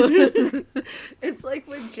Testicles. It's like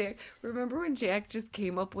when Jack... Remember when Jack just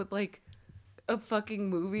came up with, like, a fucking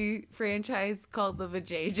movie franchise called The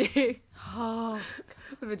Vajayjay? Oh,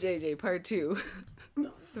 The Vajayjay Part 2.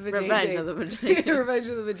 The Revenge of the Vajayjay. Revenge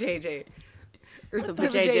of the Vajayjay. Or The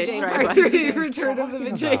Vajayjay Strike Part Back. 3, Return of the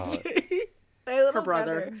talking Vajayjay. My little Her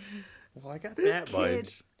brother. brother. Well, I got This that kid-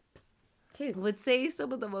 budge. Would say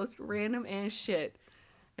some of the most random ass shit.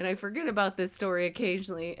 And I forget about this story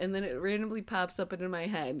occasionally, and then it randomly pops up into my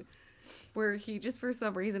head. Where he just for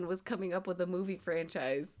some reason was coming up with a movie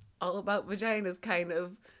franchise all about vaginas, kind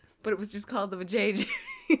of, but it was just called The Vajayjay.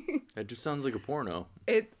 That just sounds like a porno.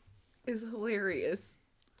 It is hilarious.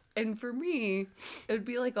 And for me, it would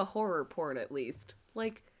be like a horror porn at least.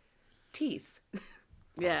 Like Teeth.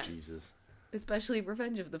 Yes. Jesus. Especially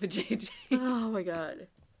Revenge of the Vajayjay. Oh my god.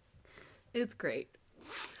 It's great.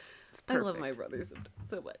 I love my brother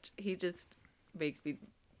so much. He just makes me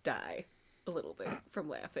die a little bit from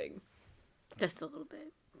laughing. Just a little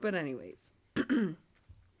bit. But anyways.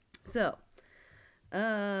 So,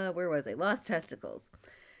 where was I? Lost testicles.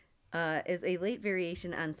 Is a late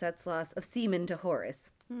variation on Set's loss of semen to Horus.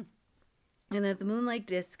 And that the moon-like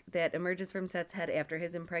disc that emerges from Set's head after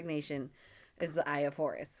his impregnation is the Eye of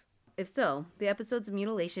Horus. If so, the episodes of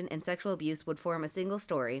mutilation and sexual abuse would form a single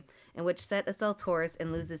story in which Set assaults Horus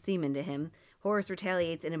and loses semen to him. Horus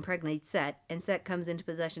retaliates and impregnates Set, and Set comes into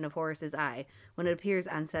possession of Horus's eye when it appears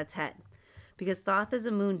on Set's head. Because Thoth is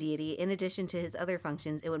a moon deity, in addition to his other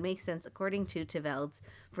functions, it would make sense, according to Teveldes,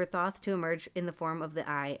 for Thoth to emerge in the form of the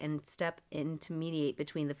eye and step in to mediate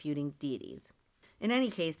between the feuding deities. In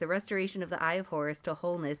any case, the restoration of the Eye of Horus to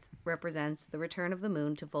wholeness represents the return of the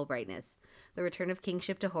moon to full brightness, the return of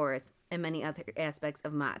kingship to Horus, and many other aspects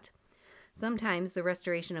of Maat. Sometimes the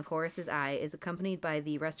restoration of Horus's eye is accompanied by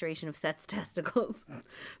the restoration of Set's testicles,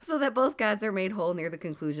 so that both gods are made whole near the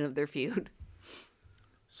conclusion of their feud.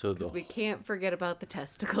 So Because we can't forget about the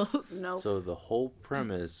testicles. Nope. So the whole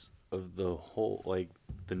premise of the whole, like,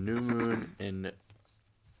 the new moon and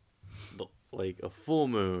like a full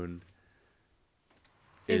moon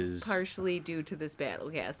is partially due to this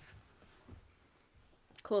battle, yes.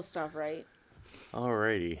 Cool stuff, right?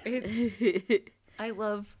 Alrighty.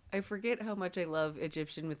 I forget how much I love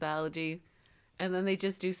Egyptian mythology. And then they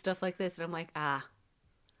just do stuff like this, and I'm like,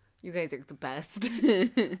 you guys are the best.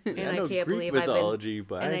 And I know can't Greek believe mythology,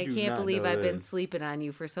 but I do can't not believe know I've been this. sleeping on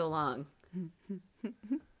you for so long.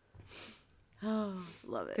 Oh,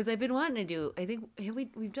 love it. Because I've been wanting to do, I think,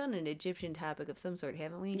 we've done an Egyptian topic of some sort,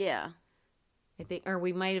 haven't we? Yeah. I think, or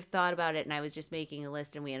we might have thought about it and I was just making a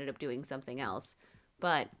list and we ended up doing something else.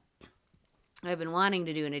 But I've been wanting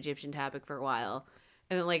to do an Egyptian topic for a while.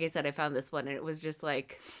 And then, like I said, I found this one and it was just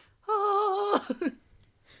like, oh,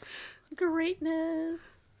 Greatness.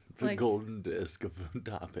 The like- golden disc of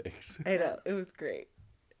topics. I know, it was great.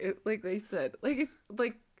 Like they said, like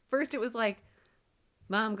first it was like,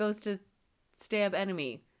 mom goes to stab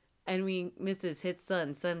enemy. Enemy misses, hits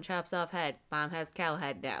son chops off head. Mom has cow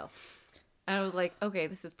head now. And I was like, okay,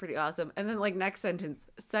 this is pretty awesome. And then, like, next sentence,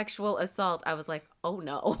 sexual assault. I was like, oh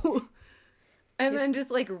no. And then just,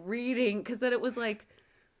 like, reading, because then it was like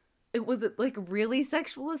really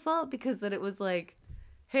sexual assault? Because then it was like,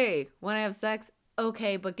 hey, want to have sex?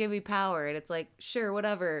 Okay, but give me power. And it's like, sure,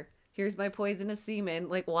 whatever. Here's my poisonous semen.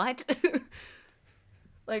 Like, what?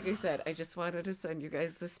 Like I said, I just wanted to send you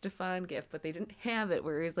guys the Stefan gift, but they didn't have it,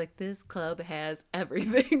 where it was like, this club has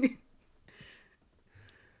everything.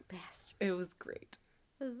 Bastard. It was great.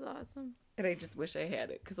 This is awesome. And I just wish I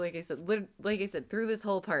had it. Because like I said, through this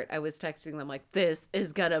whole part, I was texting them like, this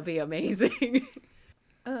is going to be amazing.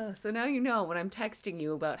 So now you know when I'm texting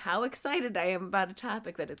you about how excited I am about a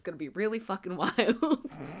topic that it's going to be really fucking wild.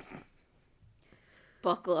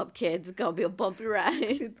 Buckle up, kids. It's going to be a bumpy ride.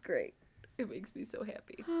 It's great. It makes me so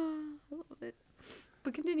happy. I love it.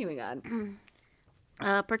 But continuing on.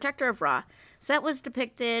 Protector of Ra. Set was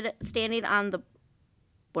depicted standing on the,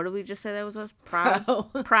 what did we just say that was us? Prow.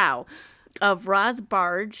 Prow of Ra's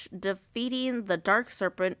barge, defeating the dark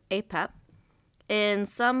serpent Apep. In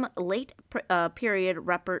some late period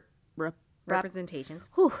Representations.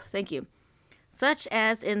 thank you. Such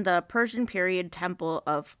as in the Persian period temple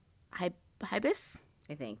of Hybis.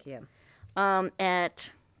 I think, yeah. At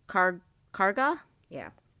Karga.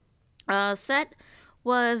 Yeah. Set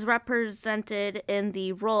was represented in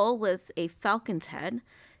the role with a falcon's head,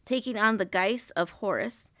 taking on the geise of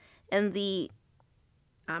Horus, and the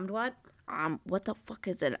Amdwat? what the fuck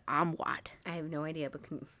is an Amwat? I have no idea, but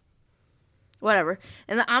Whatever.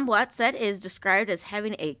 And the Amwat set is described as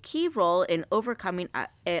having a key role in overcoming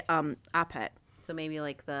Apet. so maybe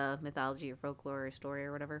like the mythology or folklore or story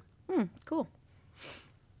or whatever. Cool.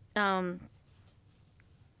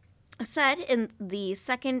 Set in the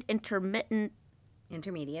second intermediate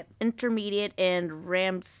and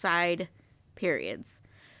Ramside periods.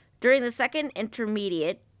 During the second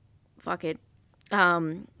intermediate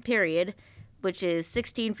period, which is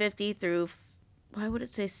 1650 through, why would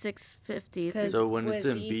it say 650? 'Cause So when with it's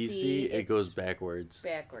in BC, BC, it it's- goes backwards.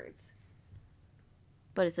 Backwards.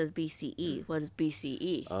 But it says BCE. What is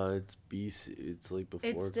BCE? It's BC. It's like before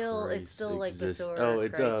It's still like before Oh,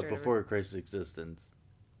 it's Christ or whatever. before Christ's existence.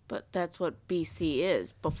 But that's what BC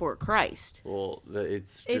is, before Christ. Well,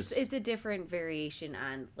 it's just It's a different variation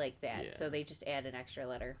on like that. Yeah. So they just add an extra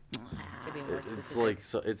letter to be more specific.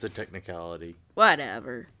 it's like it's a technicality.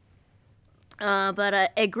 Whatever.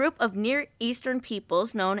 But a group of Near Eastern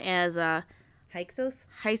peoples known as Hyksos?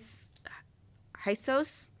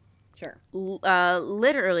 Hysos, Sure.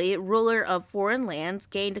 literally ruler of foreign lands,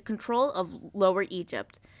 gained control of Lower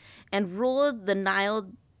Egypt and ruled the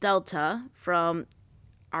Nile Delta from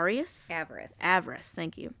Avarice. Avarice,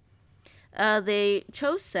 thank you. They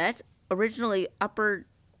chose Set, originally Upper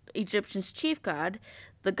Egyptian's chief god,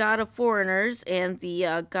 the god of foreigners, and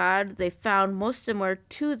the god they found most similar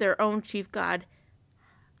to their own chief god,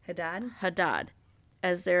 Hadad,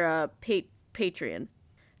 as their patron.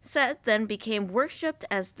 Set then became worshipped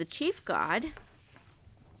as the chief god,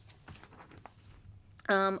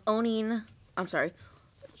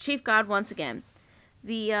 chief god once again.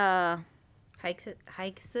 The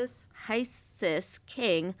Hysis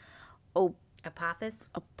king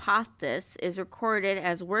Apophis is recorded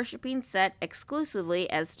as worshipping Set exclusively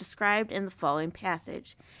as described in the following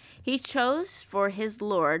passage. He chose for his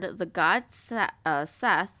lord the god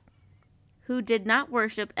Seth, who did not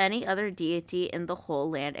worship any other deity in the whole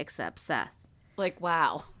land except Seth. Like,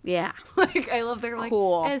 wow. Yeah. Like, I love their, like,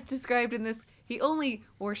 Cool. as described in this, he only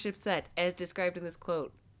worshipped Seth, as described in this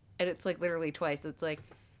quote. And it's, like, literally twice. It's like,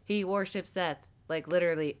 he worshipped Seth, like,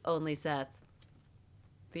 literally only Seth.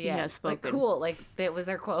 The end. has Like, spoken. cool. Like, that was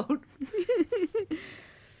our quote.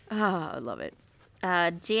 Oh, I love it.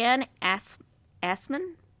 Jan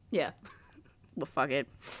Assman? Yeah. Well, fuck it.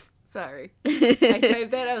 Sorry. I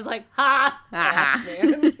typed that. I was like, ha! Ass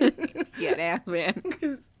man. Yeah, ass man.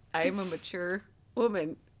 Because I'm a mature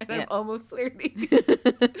woman. And Yes. I'm almost 30.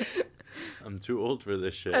 I'm too old for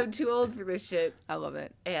this shit. I'm too old for this shit. I love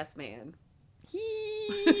it. Ass man.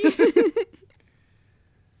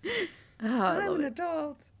 Oh, I I'm love an it.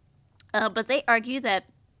 adult. But they argue that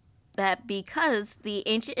because the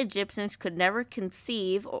ancient Egyptians could never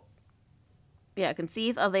conceive of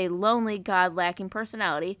a lonely god lacking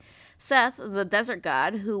personality, Seth, the desert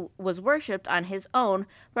god, who was worshipped on his own,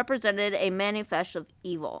 represented a manifest of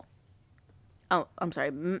evil. Oh, I'm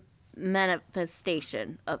sorry,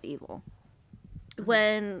 manifestation of evil.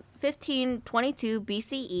 When 1522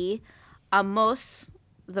 BCE, Amos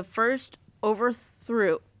the first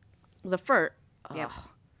overthrew the first. Yep.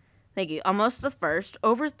 Thank you. Amos the first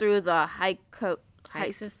overthrew the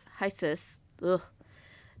Hysis.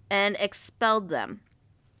 and expelled them.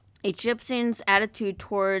 Egyptians' attitude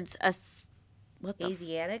towards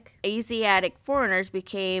Asiatic foreigners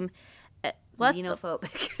became what Xenophobic. the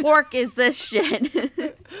fork is this shit?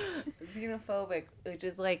 Xenophobic, which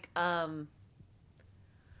is like, help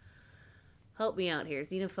me out here.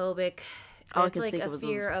 Xenophobic. All I It's could like think a of was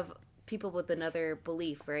fear of people with another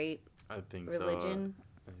belief, right? I think Religion. so.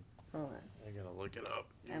 Hold on. I gotta look it up.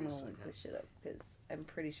 Give I'm me a gonna look second. this shit up because I'm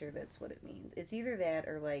pretty sure that's what it means. It's either that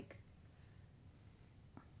or like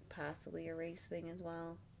possibly a race thing as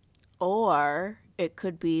well. Or it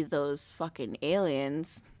could be those fucking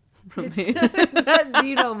aliens. It's not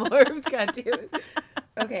xenomorphs, goddamn.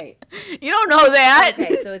 Okay. You don't know that.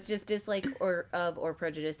 Okay, so it's just dislike or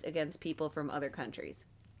prejudice against people from other countries.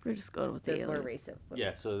 We're just going with So the it's more aliens. racist.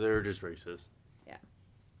 Yeah, so they're just racist.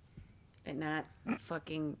 And not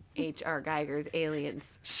fucking H.R. Geiger's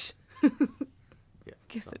aliens. Shh. Yeah.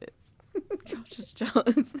 Guess it is. I was just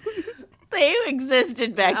jealous. They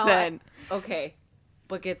existed back Oh, then. Okay,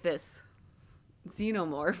 but get this.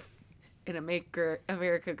 Xenomorph in a Make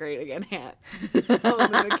America Great Again hat.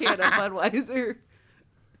 Holding a can of Budweiser.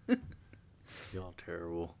 Y'all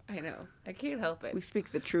terrible. I know. I can't help it. We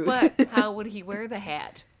speak the truth. But how would he wear the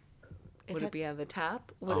hat? Would had- it be on the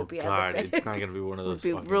top? Would Oh it be god, on the back? it's not gonna be one of those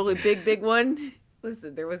Be a fucking... really big one.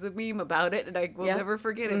 Listen, there was a meme about it, and I will Yep. never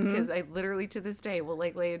forget it Mhm. because I literally to this day will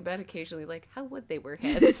like lay in bed occasionally, like, how would they wear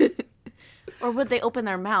hats? Or would they open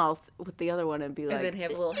their mouth with the other one and be like, and then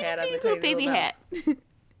have a little hat on the little tiny baby little hat?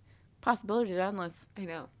 Possibilities are endless. mouth. I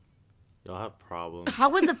know. Y'all have problems. How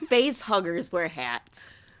would the face huggers wear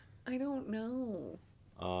hats? I don't know.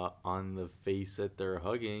 On the face that they're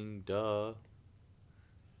hugging, duh.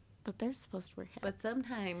 But they're supposed to wear hats. But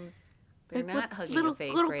sometimes they're Like, not with hugging little, a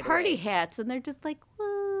face little right party away. hats, and they're just like,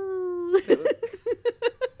 woo.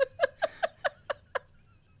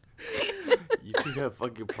 You two have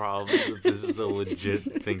fucking problems if this is a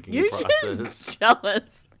legit thinking You're process. just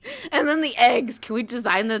jealous. And then the eggs. Can we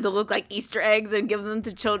design them to look like Easter eggs and give them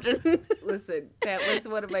to children? Listen, that was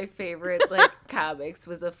one of my favorite like comics.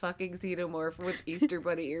 Was a fucking xenomorph with Easter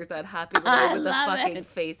bunny ears on hopping I away with a love fucking it.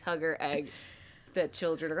 face hugger egg. That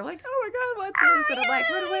children are like, oh my god, what's this? And I'm like,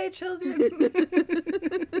 run away, children.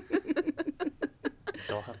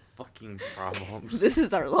 Y'all have fucking problems. This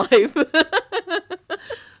is our life.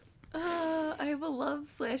 I have a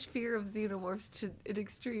love/fear of xenomorphs to an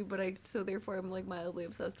extreme, but so therefore I'm like mildly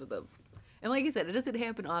obsessed with them. And like I said, it doesn't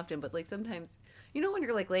happen often, but like sometimes, you know, when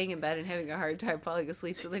you're like laying in bed and having a hard time falling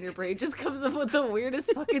asleep, so then your brain just comes up with the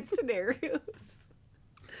weirdest fucking scenarios.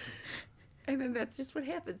 And then that's just what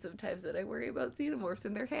happens sometimes, that I worry about xenomorphs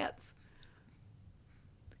and their hats.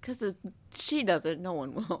 Because if she doesn't, no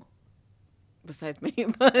one will. Besides me,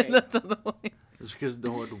 but Right. that's not the point. It's because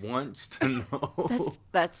no one wants to know.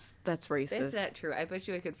 That's racist. That's not true. I bet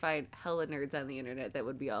you I could find hella nerds on the internet that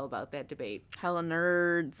would be all about that debate. Hella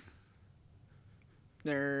nerds.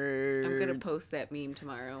 Nerd. I'm gonna post that meme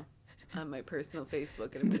tomorrow on my personal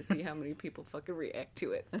Facebook, and I'm gonna see how many people fucking react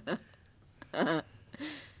to it.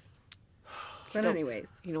 But anyways,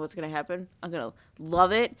 you know what's gonna happen? I'm gonna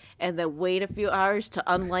love it and then wait a few hours to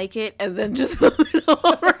unlike it and then just love it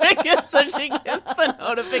over again so she gets the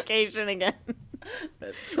notification again.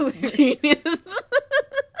 that's so Genius.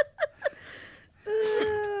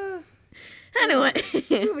 Anyway,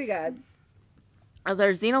 moving on.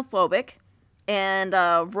 they're xenophobic and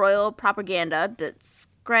royal propaganda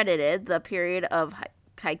discredited the period of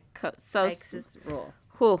Ix's rule.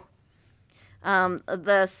 Whew.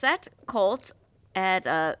 The Set cult at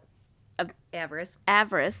Avarice.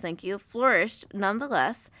 Avarice, thank you, flourished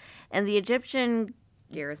nonetheless, and the Egyptian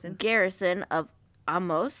Garrison of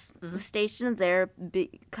Amos, stationed there,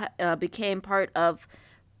 became part of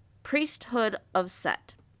priesthood of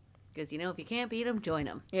Set. Because, you know, if you can't beat them, join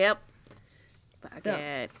them. Yep.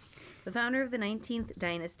 So, the founder of the 19th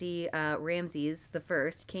dynasty, Ramses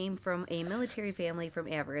I, came from a military family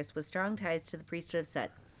from Avarice with strong ties to the priesthood of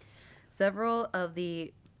Set. Several of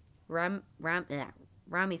the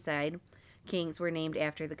Ramesside kings were named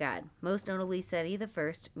after the god, most notably Seti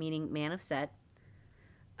I, meaning man of Set,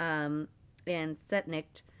 and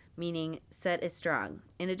Setnikt, meaning Set is strong.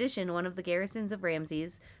 In addition, one of the garrisons of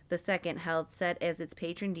Ramses II held Set as its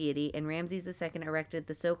patron deity, and Ramses II erected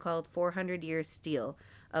the so-called 400-year stele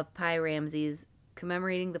of Pi Ramses,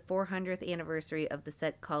 commemorating the 400th anniversary of the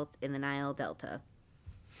Set cult in the Nile Delta.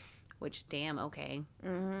 Which, damn, okay.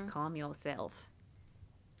 Calm yourself.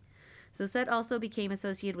 So Set also became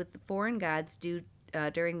associated with the foreign gods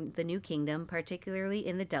during the New Kingdom, particularly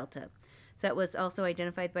in the Delta. Set was also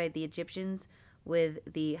identified by the Egyptians with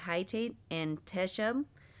the Hittite and Teshub,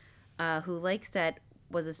 who, like Set,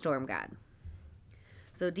 was a storm god.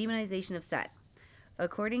 So demonization of Set.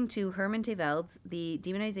 According to Herman Tevelds, the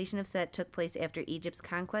demonization of Set took place after Egypt's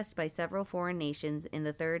conquest by several foreign nations in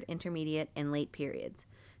the Third, Intermediate, and Late periods.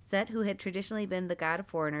 Set, who had traditionally been the god of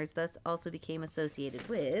foreigners, thus also became associated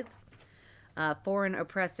with foreign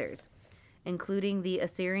oppressors, including the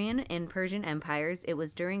Assyrian and Persian empires. It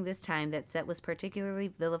was during this time that Set was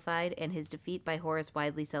particularly vilified and his defeat by Horus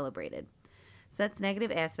widely celebrated. Set's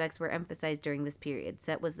negative aspects were emphasized during this period.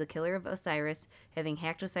 Set was the killer of Osiris, having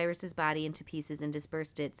hacked Osiris's body into pieces and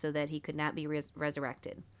dispersed it so that he could not be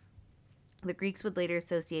resurrected. The Greeks would later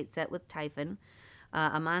associate Set with Typhon,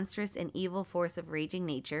 a monstrous and evil force of raging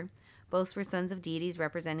nature. Both were sons of deities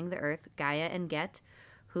representing the earth, Gaia and Get,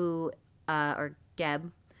 or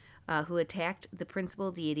Geb, who attacked the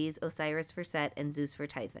principal deities, Osiris for Set and Zeus for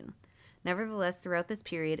Typhon. Nevertheless, throughout this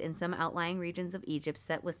period, in some outlying regions of Egypt,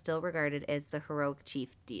 Set was still regarded as the heroic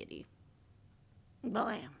chief deity.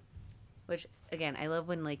 Blam. Which, again, I love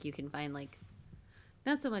when, like, you can find, like,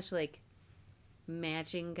 not so much, like,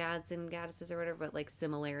 matching gods and goddesses or whatever, but, like,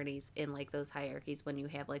 similarities in, like, those hierarchies when you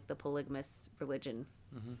have, like, the polygamous religion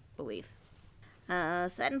belief.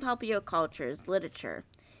 Set in popular cultures, literature.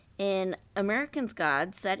 In American's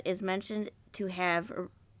God, Set is mentioned to have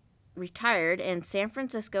retired in San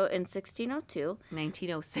Francisco in 1602.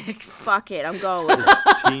 1906. Fuck it, I'm going with it.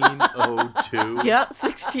 1602. Yep,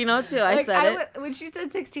 1602. I said it. When she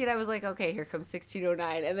said 16, I was like, okay, here comes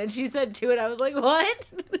 1609. And then she said 2, and I was like, what?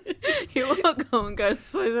 You're welcome. Gotta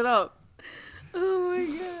spice it up. Oh, my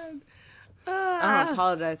God. I don't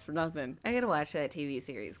apologize for nothing. I gotta watch that TV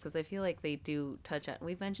series because I feel like they do touch on.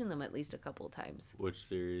 We've mentioned them at least a couple of times. Which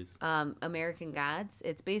series? American Gods.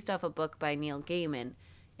 It's based off a book by Neil Gaiman,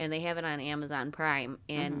 and they have it on Amazon Prime.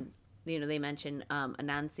 And you know, they mention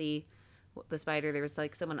Anansi, the spider. There was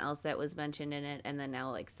like someone else that was mentioned in it, and then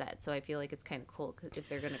now like Set. So I feel like it's kind of cool cause if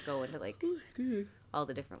they're gonna go into like all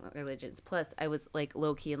the different religions. Plus, I was like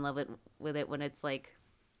low key in love with it when it's like,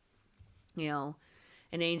 you know,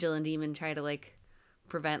 an angel and demon try to like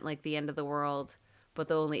prevent like the end of the world, but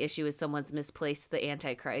the only issue is someone's misplaced the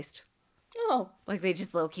Antichrist. Oh. Like they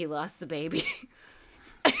just low key lost the baby.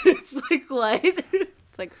 It's like what?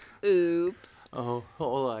 It's like, oops. Oh,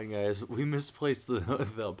 hold on, guys. We misplaced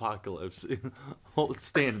the apocalypse.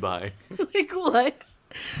 Stand by. Like what?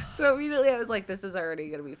 So immediately I was like, this is already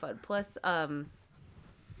gonna be fun. Plus, the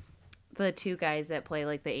two guys that play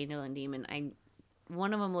like the angel and demon, I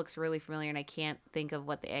one of them looks really familiar, and I can't think of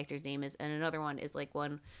what the actor's name is. And another one is like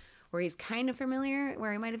one where he's kind of familiar,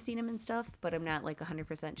 where I might have seen him in stuff, but I'm not like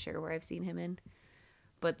 100% sure where I've seen him in.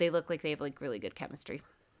 But they look like they have like really good chemistry.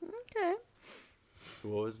 Okay.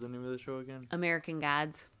 What was the name of the show again? American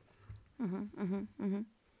Gods.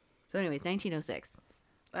 So anyways, 1906.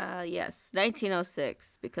 Yes,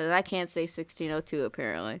 1906, because I can't say 1602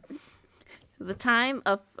 apparently. The time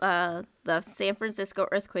of the San Francisco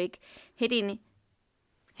earthquake hinting,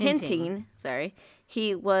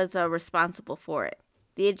 he was responsible for it.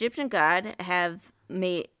 The Egyptian gods,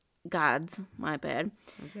 my bad,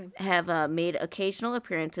 have made occasional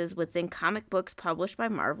appearances within comic books published by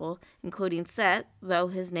Marvel, including Seth, though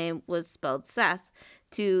his name was spelled Seth,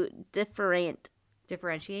 to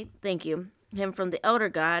Differentiate. Thank you. Him from the elder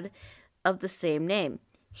god of the same name.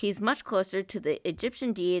 He's much closer to the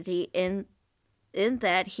Egyptian deity in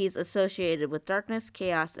that he's associated with darkness,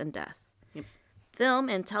 chaos, and death. Yep. Film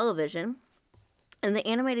and television. In the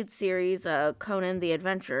animated series Conan the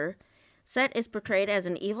Adventurer, Set is portrayed as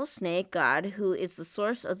an evil snake god who is the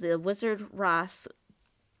source of the wizard Ras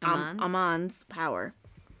Amon's power.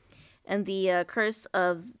 And the curse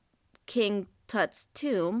of King Tut's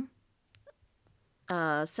tomb,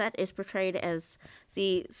 Set is portrayed as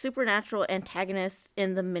the supernatural antagonist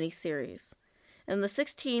in the miniseries. In the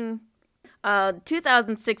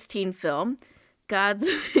 2016 film, Gods,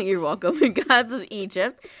 you're welcome, Gods of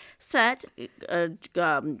Egypt, Set,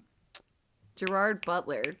 Gerard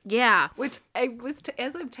Butler. yeah. Which I was,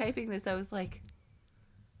 as I'm typing this, I was like,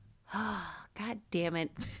 oh, God damn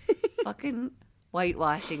it. Fucking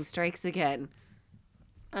whitewashing strikes again.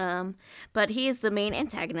 But he is the main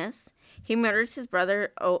antagonist. He murders his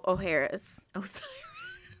brother Osiris.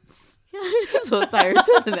 Osiris. It's Osiris,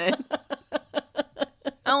 isn't it?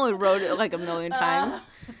 I only wrote it like a million times.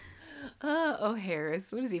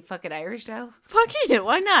 O'Harris. What is he, fucking Irish now? Fuck it,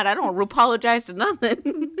 why not? I don't apologize to nothing.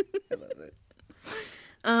 I love it.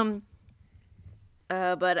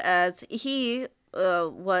 But as he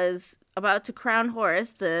was about to crown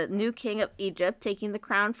Horus, the new king of Egypt, taking the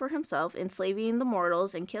crown for himself, enslaving the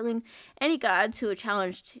mortals, and killing any gods who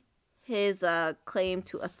challenged his claim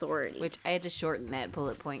to authority. Which I had to shorten that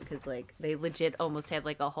bullet point because, like, they legit almost had,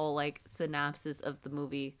 like, a whole, like, synopsis of the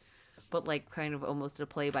movie, but, like, kind of almost a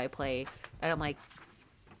play-by-play. And I'm like,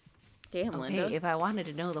 Damn, okay, Linda. if I wanted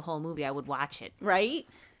to know the whole movie, I would watch it. Right?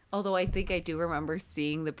 Although I think I do remember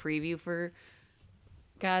seeing the preview for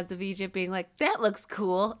Gods of Egypt being like, that looks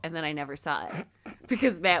cool. And then I never saw it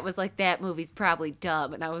because Matt was like, that movie's probably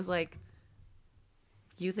dumb. And I was like,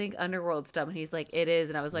 you think Underworld's dumb? And he's like, it is.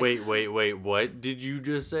 And I was like, Wait, what did you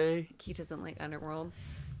just say? he doesn't like Underworld.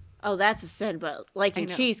 Oh, that's a sin, but liking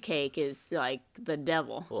know. cheesecake is like the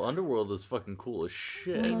devil. Well, Underworld is fucking cool as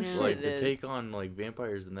shit. I know. Like, It the is. take on, like,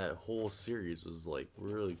 vampires in that whole series was, like,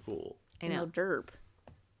 really cool. I know. No derp.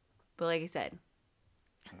 But like I said,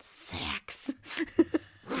 Sex.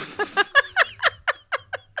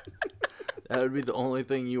 That would be the only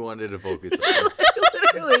thing you wanted to focus on.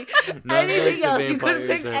 literally Not anything like else. the You couldn't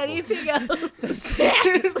pick vampires have anything else.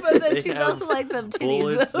 Sex. But then They she's have also like them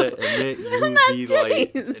Bullets titties. that Though. emit Not UV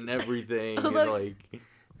lights titties. and everything. Oh, and, look. like,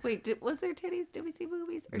 Wait, was there titties? Did we see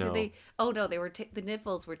movies? Or No. did they? Oh no, they were the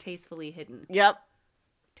nipples were tastefully hidden. Yep.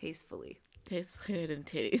 Tastefully. Tasteful hidden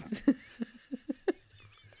titties.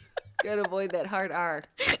 Gotta avoid that hard R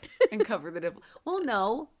and cover the nipple. Well,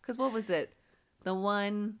 no, because what was it? The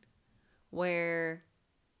one where,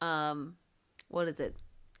 what is it?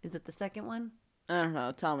 Is it the second one? I don't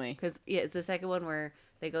know. Tell me. Because yeah, it's the second one where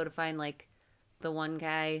they go to find like the one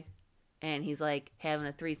guy, and he's like having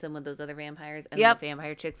a threesome with those other vampires, and Yep. the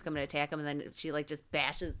vampire chick's coming to attack him, and then she like just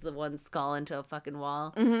bashes the one skull into a fucking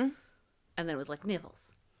wall, Mm-hmm. and then it was like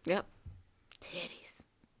nipples. Yep. Titties.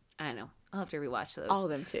 I know. I'll have to rewatch those All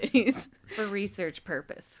them titties. for research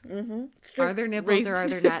purpose. Mm-hmm. Are there nipples or are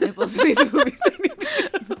there not nipples in these movies? I need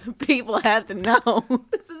to know. People have to know.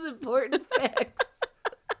 This is important facts.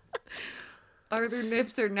 Are there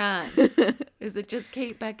nips or not? Is it just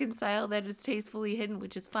Kate Beckinsale that is tastefully hidden,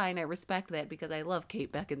 which is fine. I respect that because I love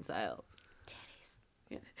Kate Beckinsale.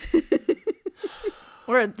 Titties.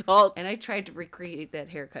 We're adults. And I tried to recreate that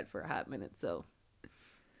haircut for a hot minute, so.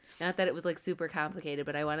 Not that it was like super complicated,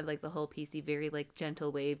 but I wanted like the whole PC, very like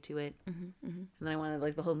gentle wave to it. Mm-hmm, mm-hmm. And then I wanted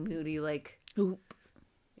like the whole moody, like, Oop.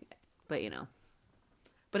 but you know.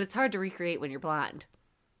 But it's hard to recreate when you're blonde.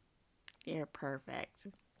 You're perfect.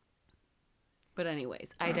 But anyways,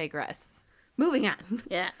 I digress. Moving on.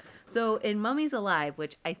 Yes. So in Mummies Alive,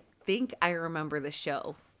 which I think I remember the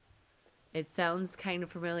show. It sounds kind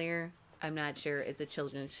of familiar. I'm not sure. It's a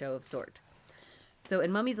children's show of sort. So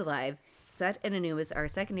in Mummies Alive, Set and Anubis are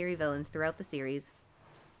secondary villains throughout the series.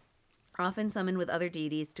 often summoned with other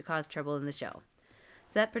deities to cause trouble in the show.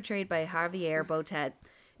 Set, portrayed by Javier Botet,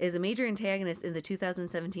 is a major antagonist in the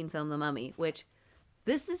 2017 film The Mummy, which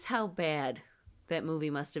this is how bad that movie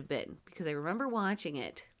must have been, because I remember watching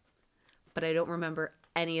it, but I don't remember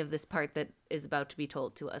any of this part that is about to be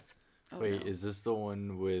told to us. Wait, is this the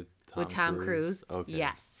one with Tom Cruise? Okay.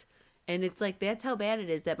 Yes. And it's like, that's how bad it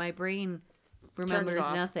is that my brain remembers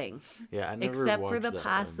off. nothing. Yeah, I never Except for watched the that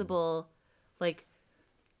possible, like,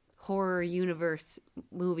 horror universe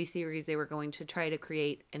movie series they were going to try to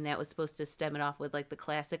create, and that was supposed to stem it off with, like, the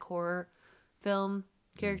classic horror film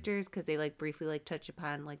characters, because they, like, briefly, like, touch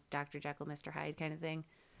upon, like, Dr. Jekyll, Mr. Hyde kind of thing.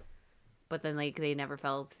 But then, like, they never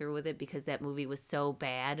fell through with it because that movie was so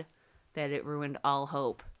bad that it ruined all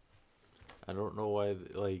hope. I don't know why,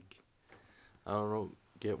 I don't know,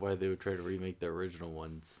 get why they would try to remake the original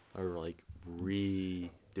ones or like redo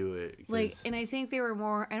it. Like, and I think they were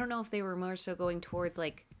more, I don't know if they were more so going towards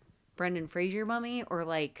like Brendan Fraser Mummy or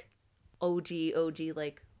like OG,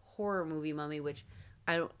 like horror movie Mummy, which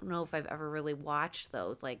I don't know if I've ever really watched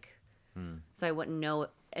those. Like, so I wouldn't know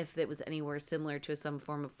if it was anywhere similar to some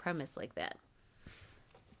form of premise like that.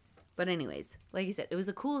 But anyways, like you said, it was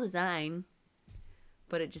a cool design,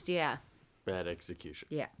 but it just, bad execution.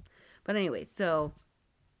 Yeah. But anyway, so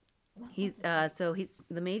he's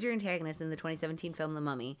the major antagonist in the 2017 film The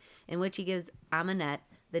Mummy, in which he gives Amenet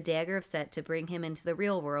the dagger of Set to bring him into the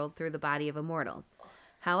real world through the body of a mortal.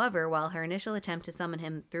 However, while her initial attempt to summon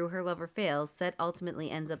him through her lover fails, Set ultimately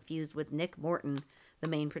ends up fused with Nick Morton, the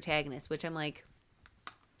main protagonist, which I'm like,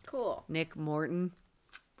 Cool. Nick Morton?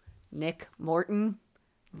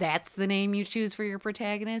 That's the name you choose for your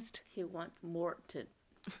protagonist? He wants Morton.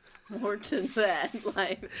 Morton's that.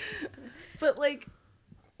 Like, But, like,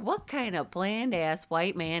 what kind of bland-ass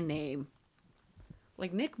white man name?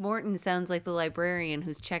 Like, Nick Morton sounds like the librarian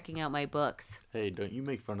who's checking out my books. Hey, don't you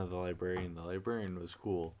make fun of the librarian. The librarian was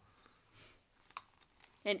cool.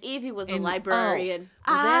 and Evie was a And- librarian.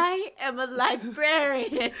 well, I am a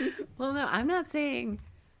librarian. Well, no, I'm not saying,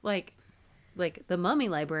 like the Mummy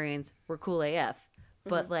librarians were cool AF,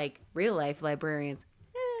 but, like, real-life librarians,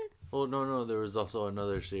 Well, no, there was also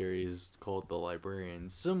another series called The Librarian,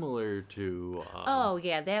 similar to... oh,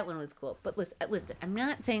 yeah, that one was cool. But listen, I'm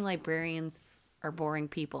not saying librarians are boring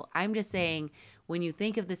people. I'm just saying when you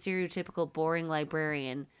think of the stereotypical boring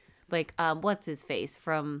librarian, like, what's his face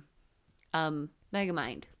from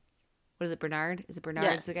Megamind? What is it, Bernard? Is it Bernard's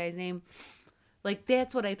Yes. the guy's name? Like,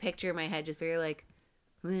 that's what I picture in my head, just very, like,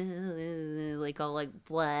 like, all, like,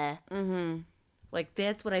 blah. Mm-hmm. Like,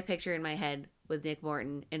 that's what I picture in my head with Nick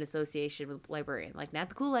Morton in association with librarian. Like, not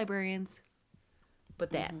the cool librarians,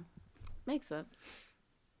 but that. Makes sense.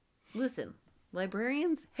 Listen,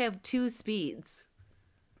 librarians have two speeds.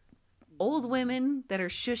 Old women that are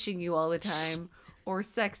shushing you all the time, or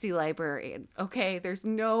sexy librarian. Okay? There's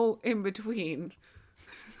no in between.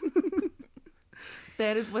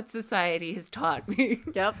 That is what society has taught me.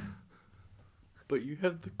 Yep. But you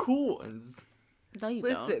have the cool ones. No, you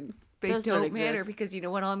don't. Listen, they Those don't don't matter exist. because you know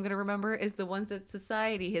what all I'm going to remember is the ones that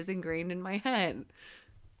society has ingrained in my head.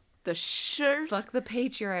 The shirts. Fuck the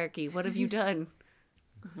patriarchy. What have you done?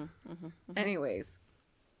 Anyways,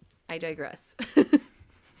 I digress.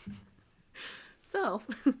 So,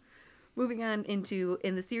 moving on in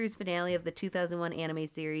the series finale of the 2001 anime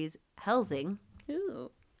series Helsing,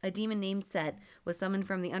 Ooh. a demon named Set was summoned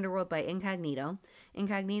from the underworld by Incognito.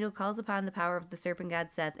 Incognito calls upon the power of the serpent god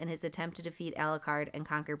Seth in his attempt to defeat Alucard and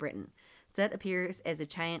conquer Britain. Set appears as a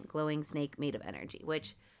giant glowing snake made of energy,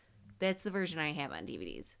 which that's the version I have on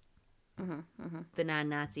DVDs. The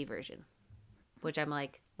non-Nazi version. Which I'm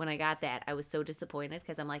like, when I got that, I was so disappointed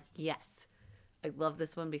because I'm like, yes, I love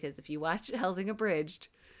this one because if you watch Helsing Abridged,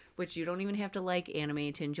 which you don't even have to like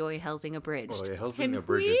anime to enjoy Helsing Abridged. Oh, yeah, Helsing Can the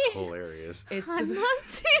Bridge is we- hilarious. It's I'm the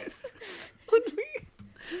Nazis.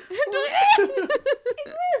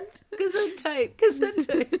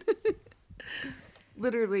 Gesundheit.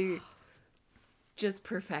 Literally just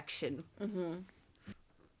perfection.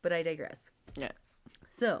 But I digress. Yes.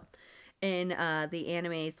 So, in the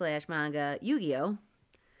anime / manga Yu-Gi-Oh!,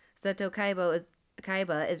 Seto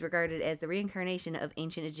Kaiba is regarded as the reincarnation of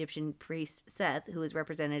ancient Egyptian priest Seth, who is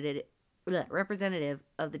representative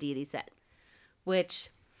of the deity Set. Which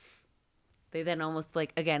they then almost,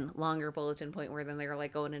 like, again, longer bulletin point where then they're,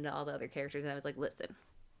 like, going into all the other characters. And I was like, listen,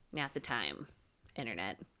 not the time,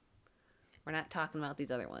 internet. We're not talking about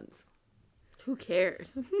these other ones. Who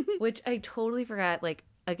cares? Which I totally forgot, like,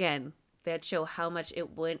 again, that show how much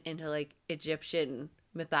it went into, like, Egyptian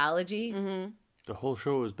mythology. The whole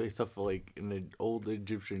show was based off of, like, an old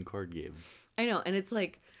Egyptian card game. I know, and it's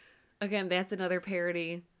like, again, that's another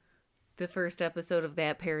parody the first episode of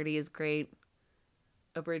that parody is great.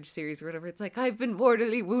 A bridge series or whatever. It's like, I've been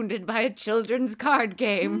mortally wounded by a children's card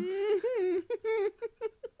game.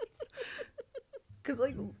 Because,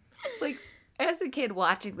 like, as a kid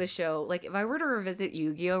watching the show, like, if I were to revisit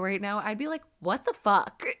Yu-Gi-Oh! Right now, I'd be like, what the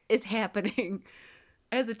fuck is happening?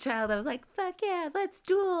 As a child, I was like, fuck yeah, let's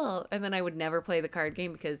duel. And then I would never play the card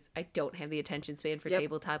game because I don't have the attention span for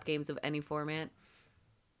tabletop games of any format.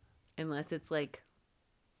 Unless it's, like,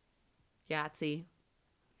 Yahtzee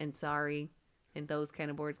and Sorry and those kind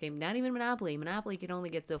of boards game. Not even Monopoly. Monopoly can only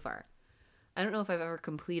get so far. I don't know if I've ever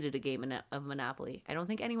completed a game of Monopoly. I don't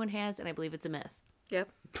think anyone has, and I believe it's a myth. Yep.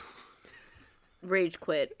 Rage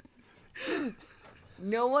quit.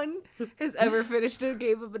 No one has ever finished a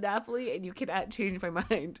game of Monopoly, and you cannot change my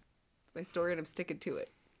mind. It's my story, and I'm sticking to it.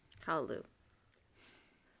 Hallelujah.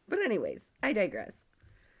 But anyways, I digress.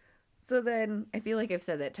 So then, I feel like I've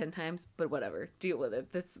said that 10 times, but whatever. Deal with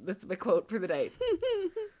it. That's my quote for the night.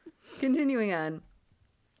 Continuing on.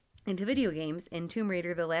 Into video games, in Tomb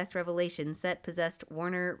Raider The Last Revelation, Set possessed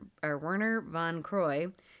Werner von Croy,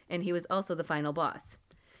 and he was also the final boss.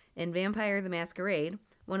 In Vampire the Masquerade,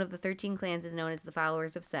 one of the 13 clans is known as the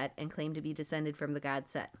Followers of Set and claim to be descended from the god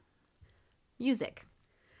Set. Music.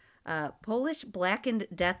 Polish blackened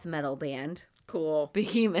death metal band, Cool.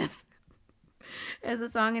 Behemoth, has a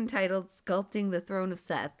song entitled Sculpting the Throne of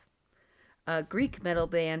Seth. Greek metal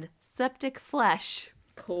band, Septic Flesh,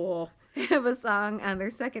 Cool. have a song on their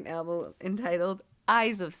second album entitled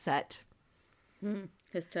Eyes of Set.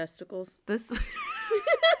 His testicles.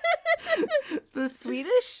 The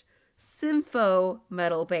Swedish sympho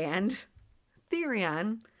metal band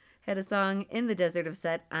Therion had a song in the Desert of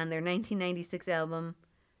Set on their 1996 album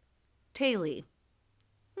Taily.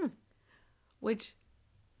 Which,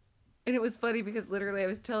 and it was funny because literally I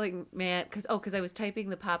was telling Matt, because I was typing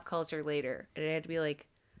the pop culture later, and it had to be like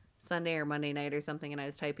Sunday or Monday night or something, and I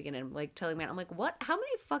was typing it and like telling Matt, I'm like, what? How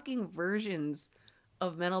many fucking versions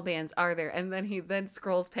of metal bands are there? And then he then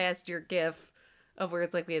scrolls past your GIF of where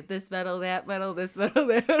it's like, we have this metal, that metal, this metal,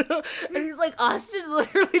 that metal. And he's like, Austin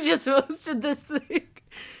literally just posted this thing.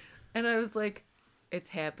 And I was like,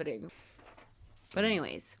 it's happening. But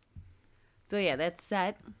anyways, so yeah, that's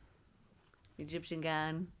Set. Egyptian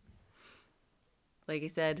god. Like I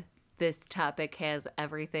said, this topic has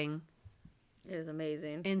everything. It is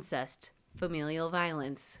amazing. Incest, familial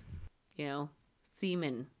violence,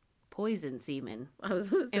 semen, poison semen, I was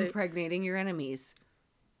going to say. impregnating your enemies,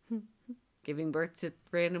 giving birth to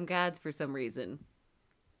random gods for some reason,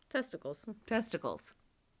 Testicles. testicles,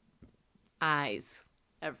 eyes,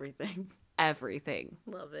 Everything. everything.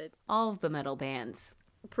 Love it. All of the metal bands.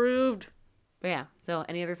 Approved. But yeah, so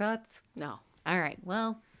any other thoughts? No. All right,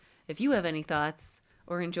 well, if you have any thoughts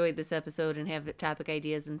or enjoyed this episode and have topic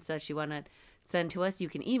ideas and such you want to send to us, you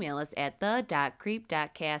can email us at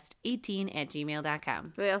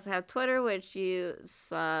the.creep.cast18@gmail.com. We also have Twitter, which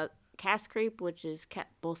use Cast Creep, which is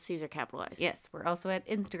both C's are capitalized. Yes, we're also at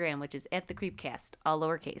Instagram, which is at the Creepcast, all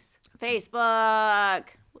lowercase. Facebook.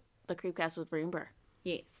 The Creepcast with Bri and Ber.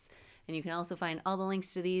 Yes. And you can also find all the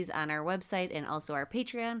links to these on our website and also our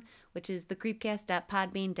Patreon, which is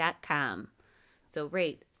thecreepcast.podbean.com. So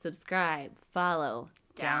rate, subscribe, follow,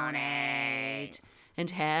 donate, and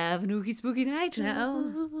have a nookie spooky night now.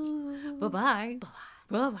 Bye-bye. Bye-bye.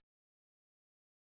 Bye-bye.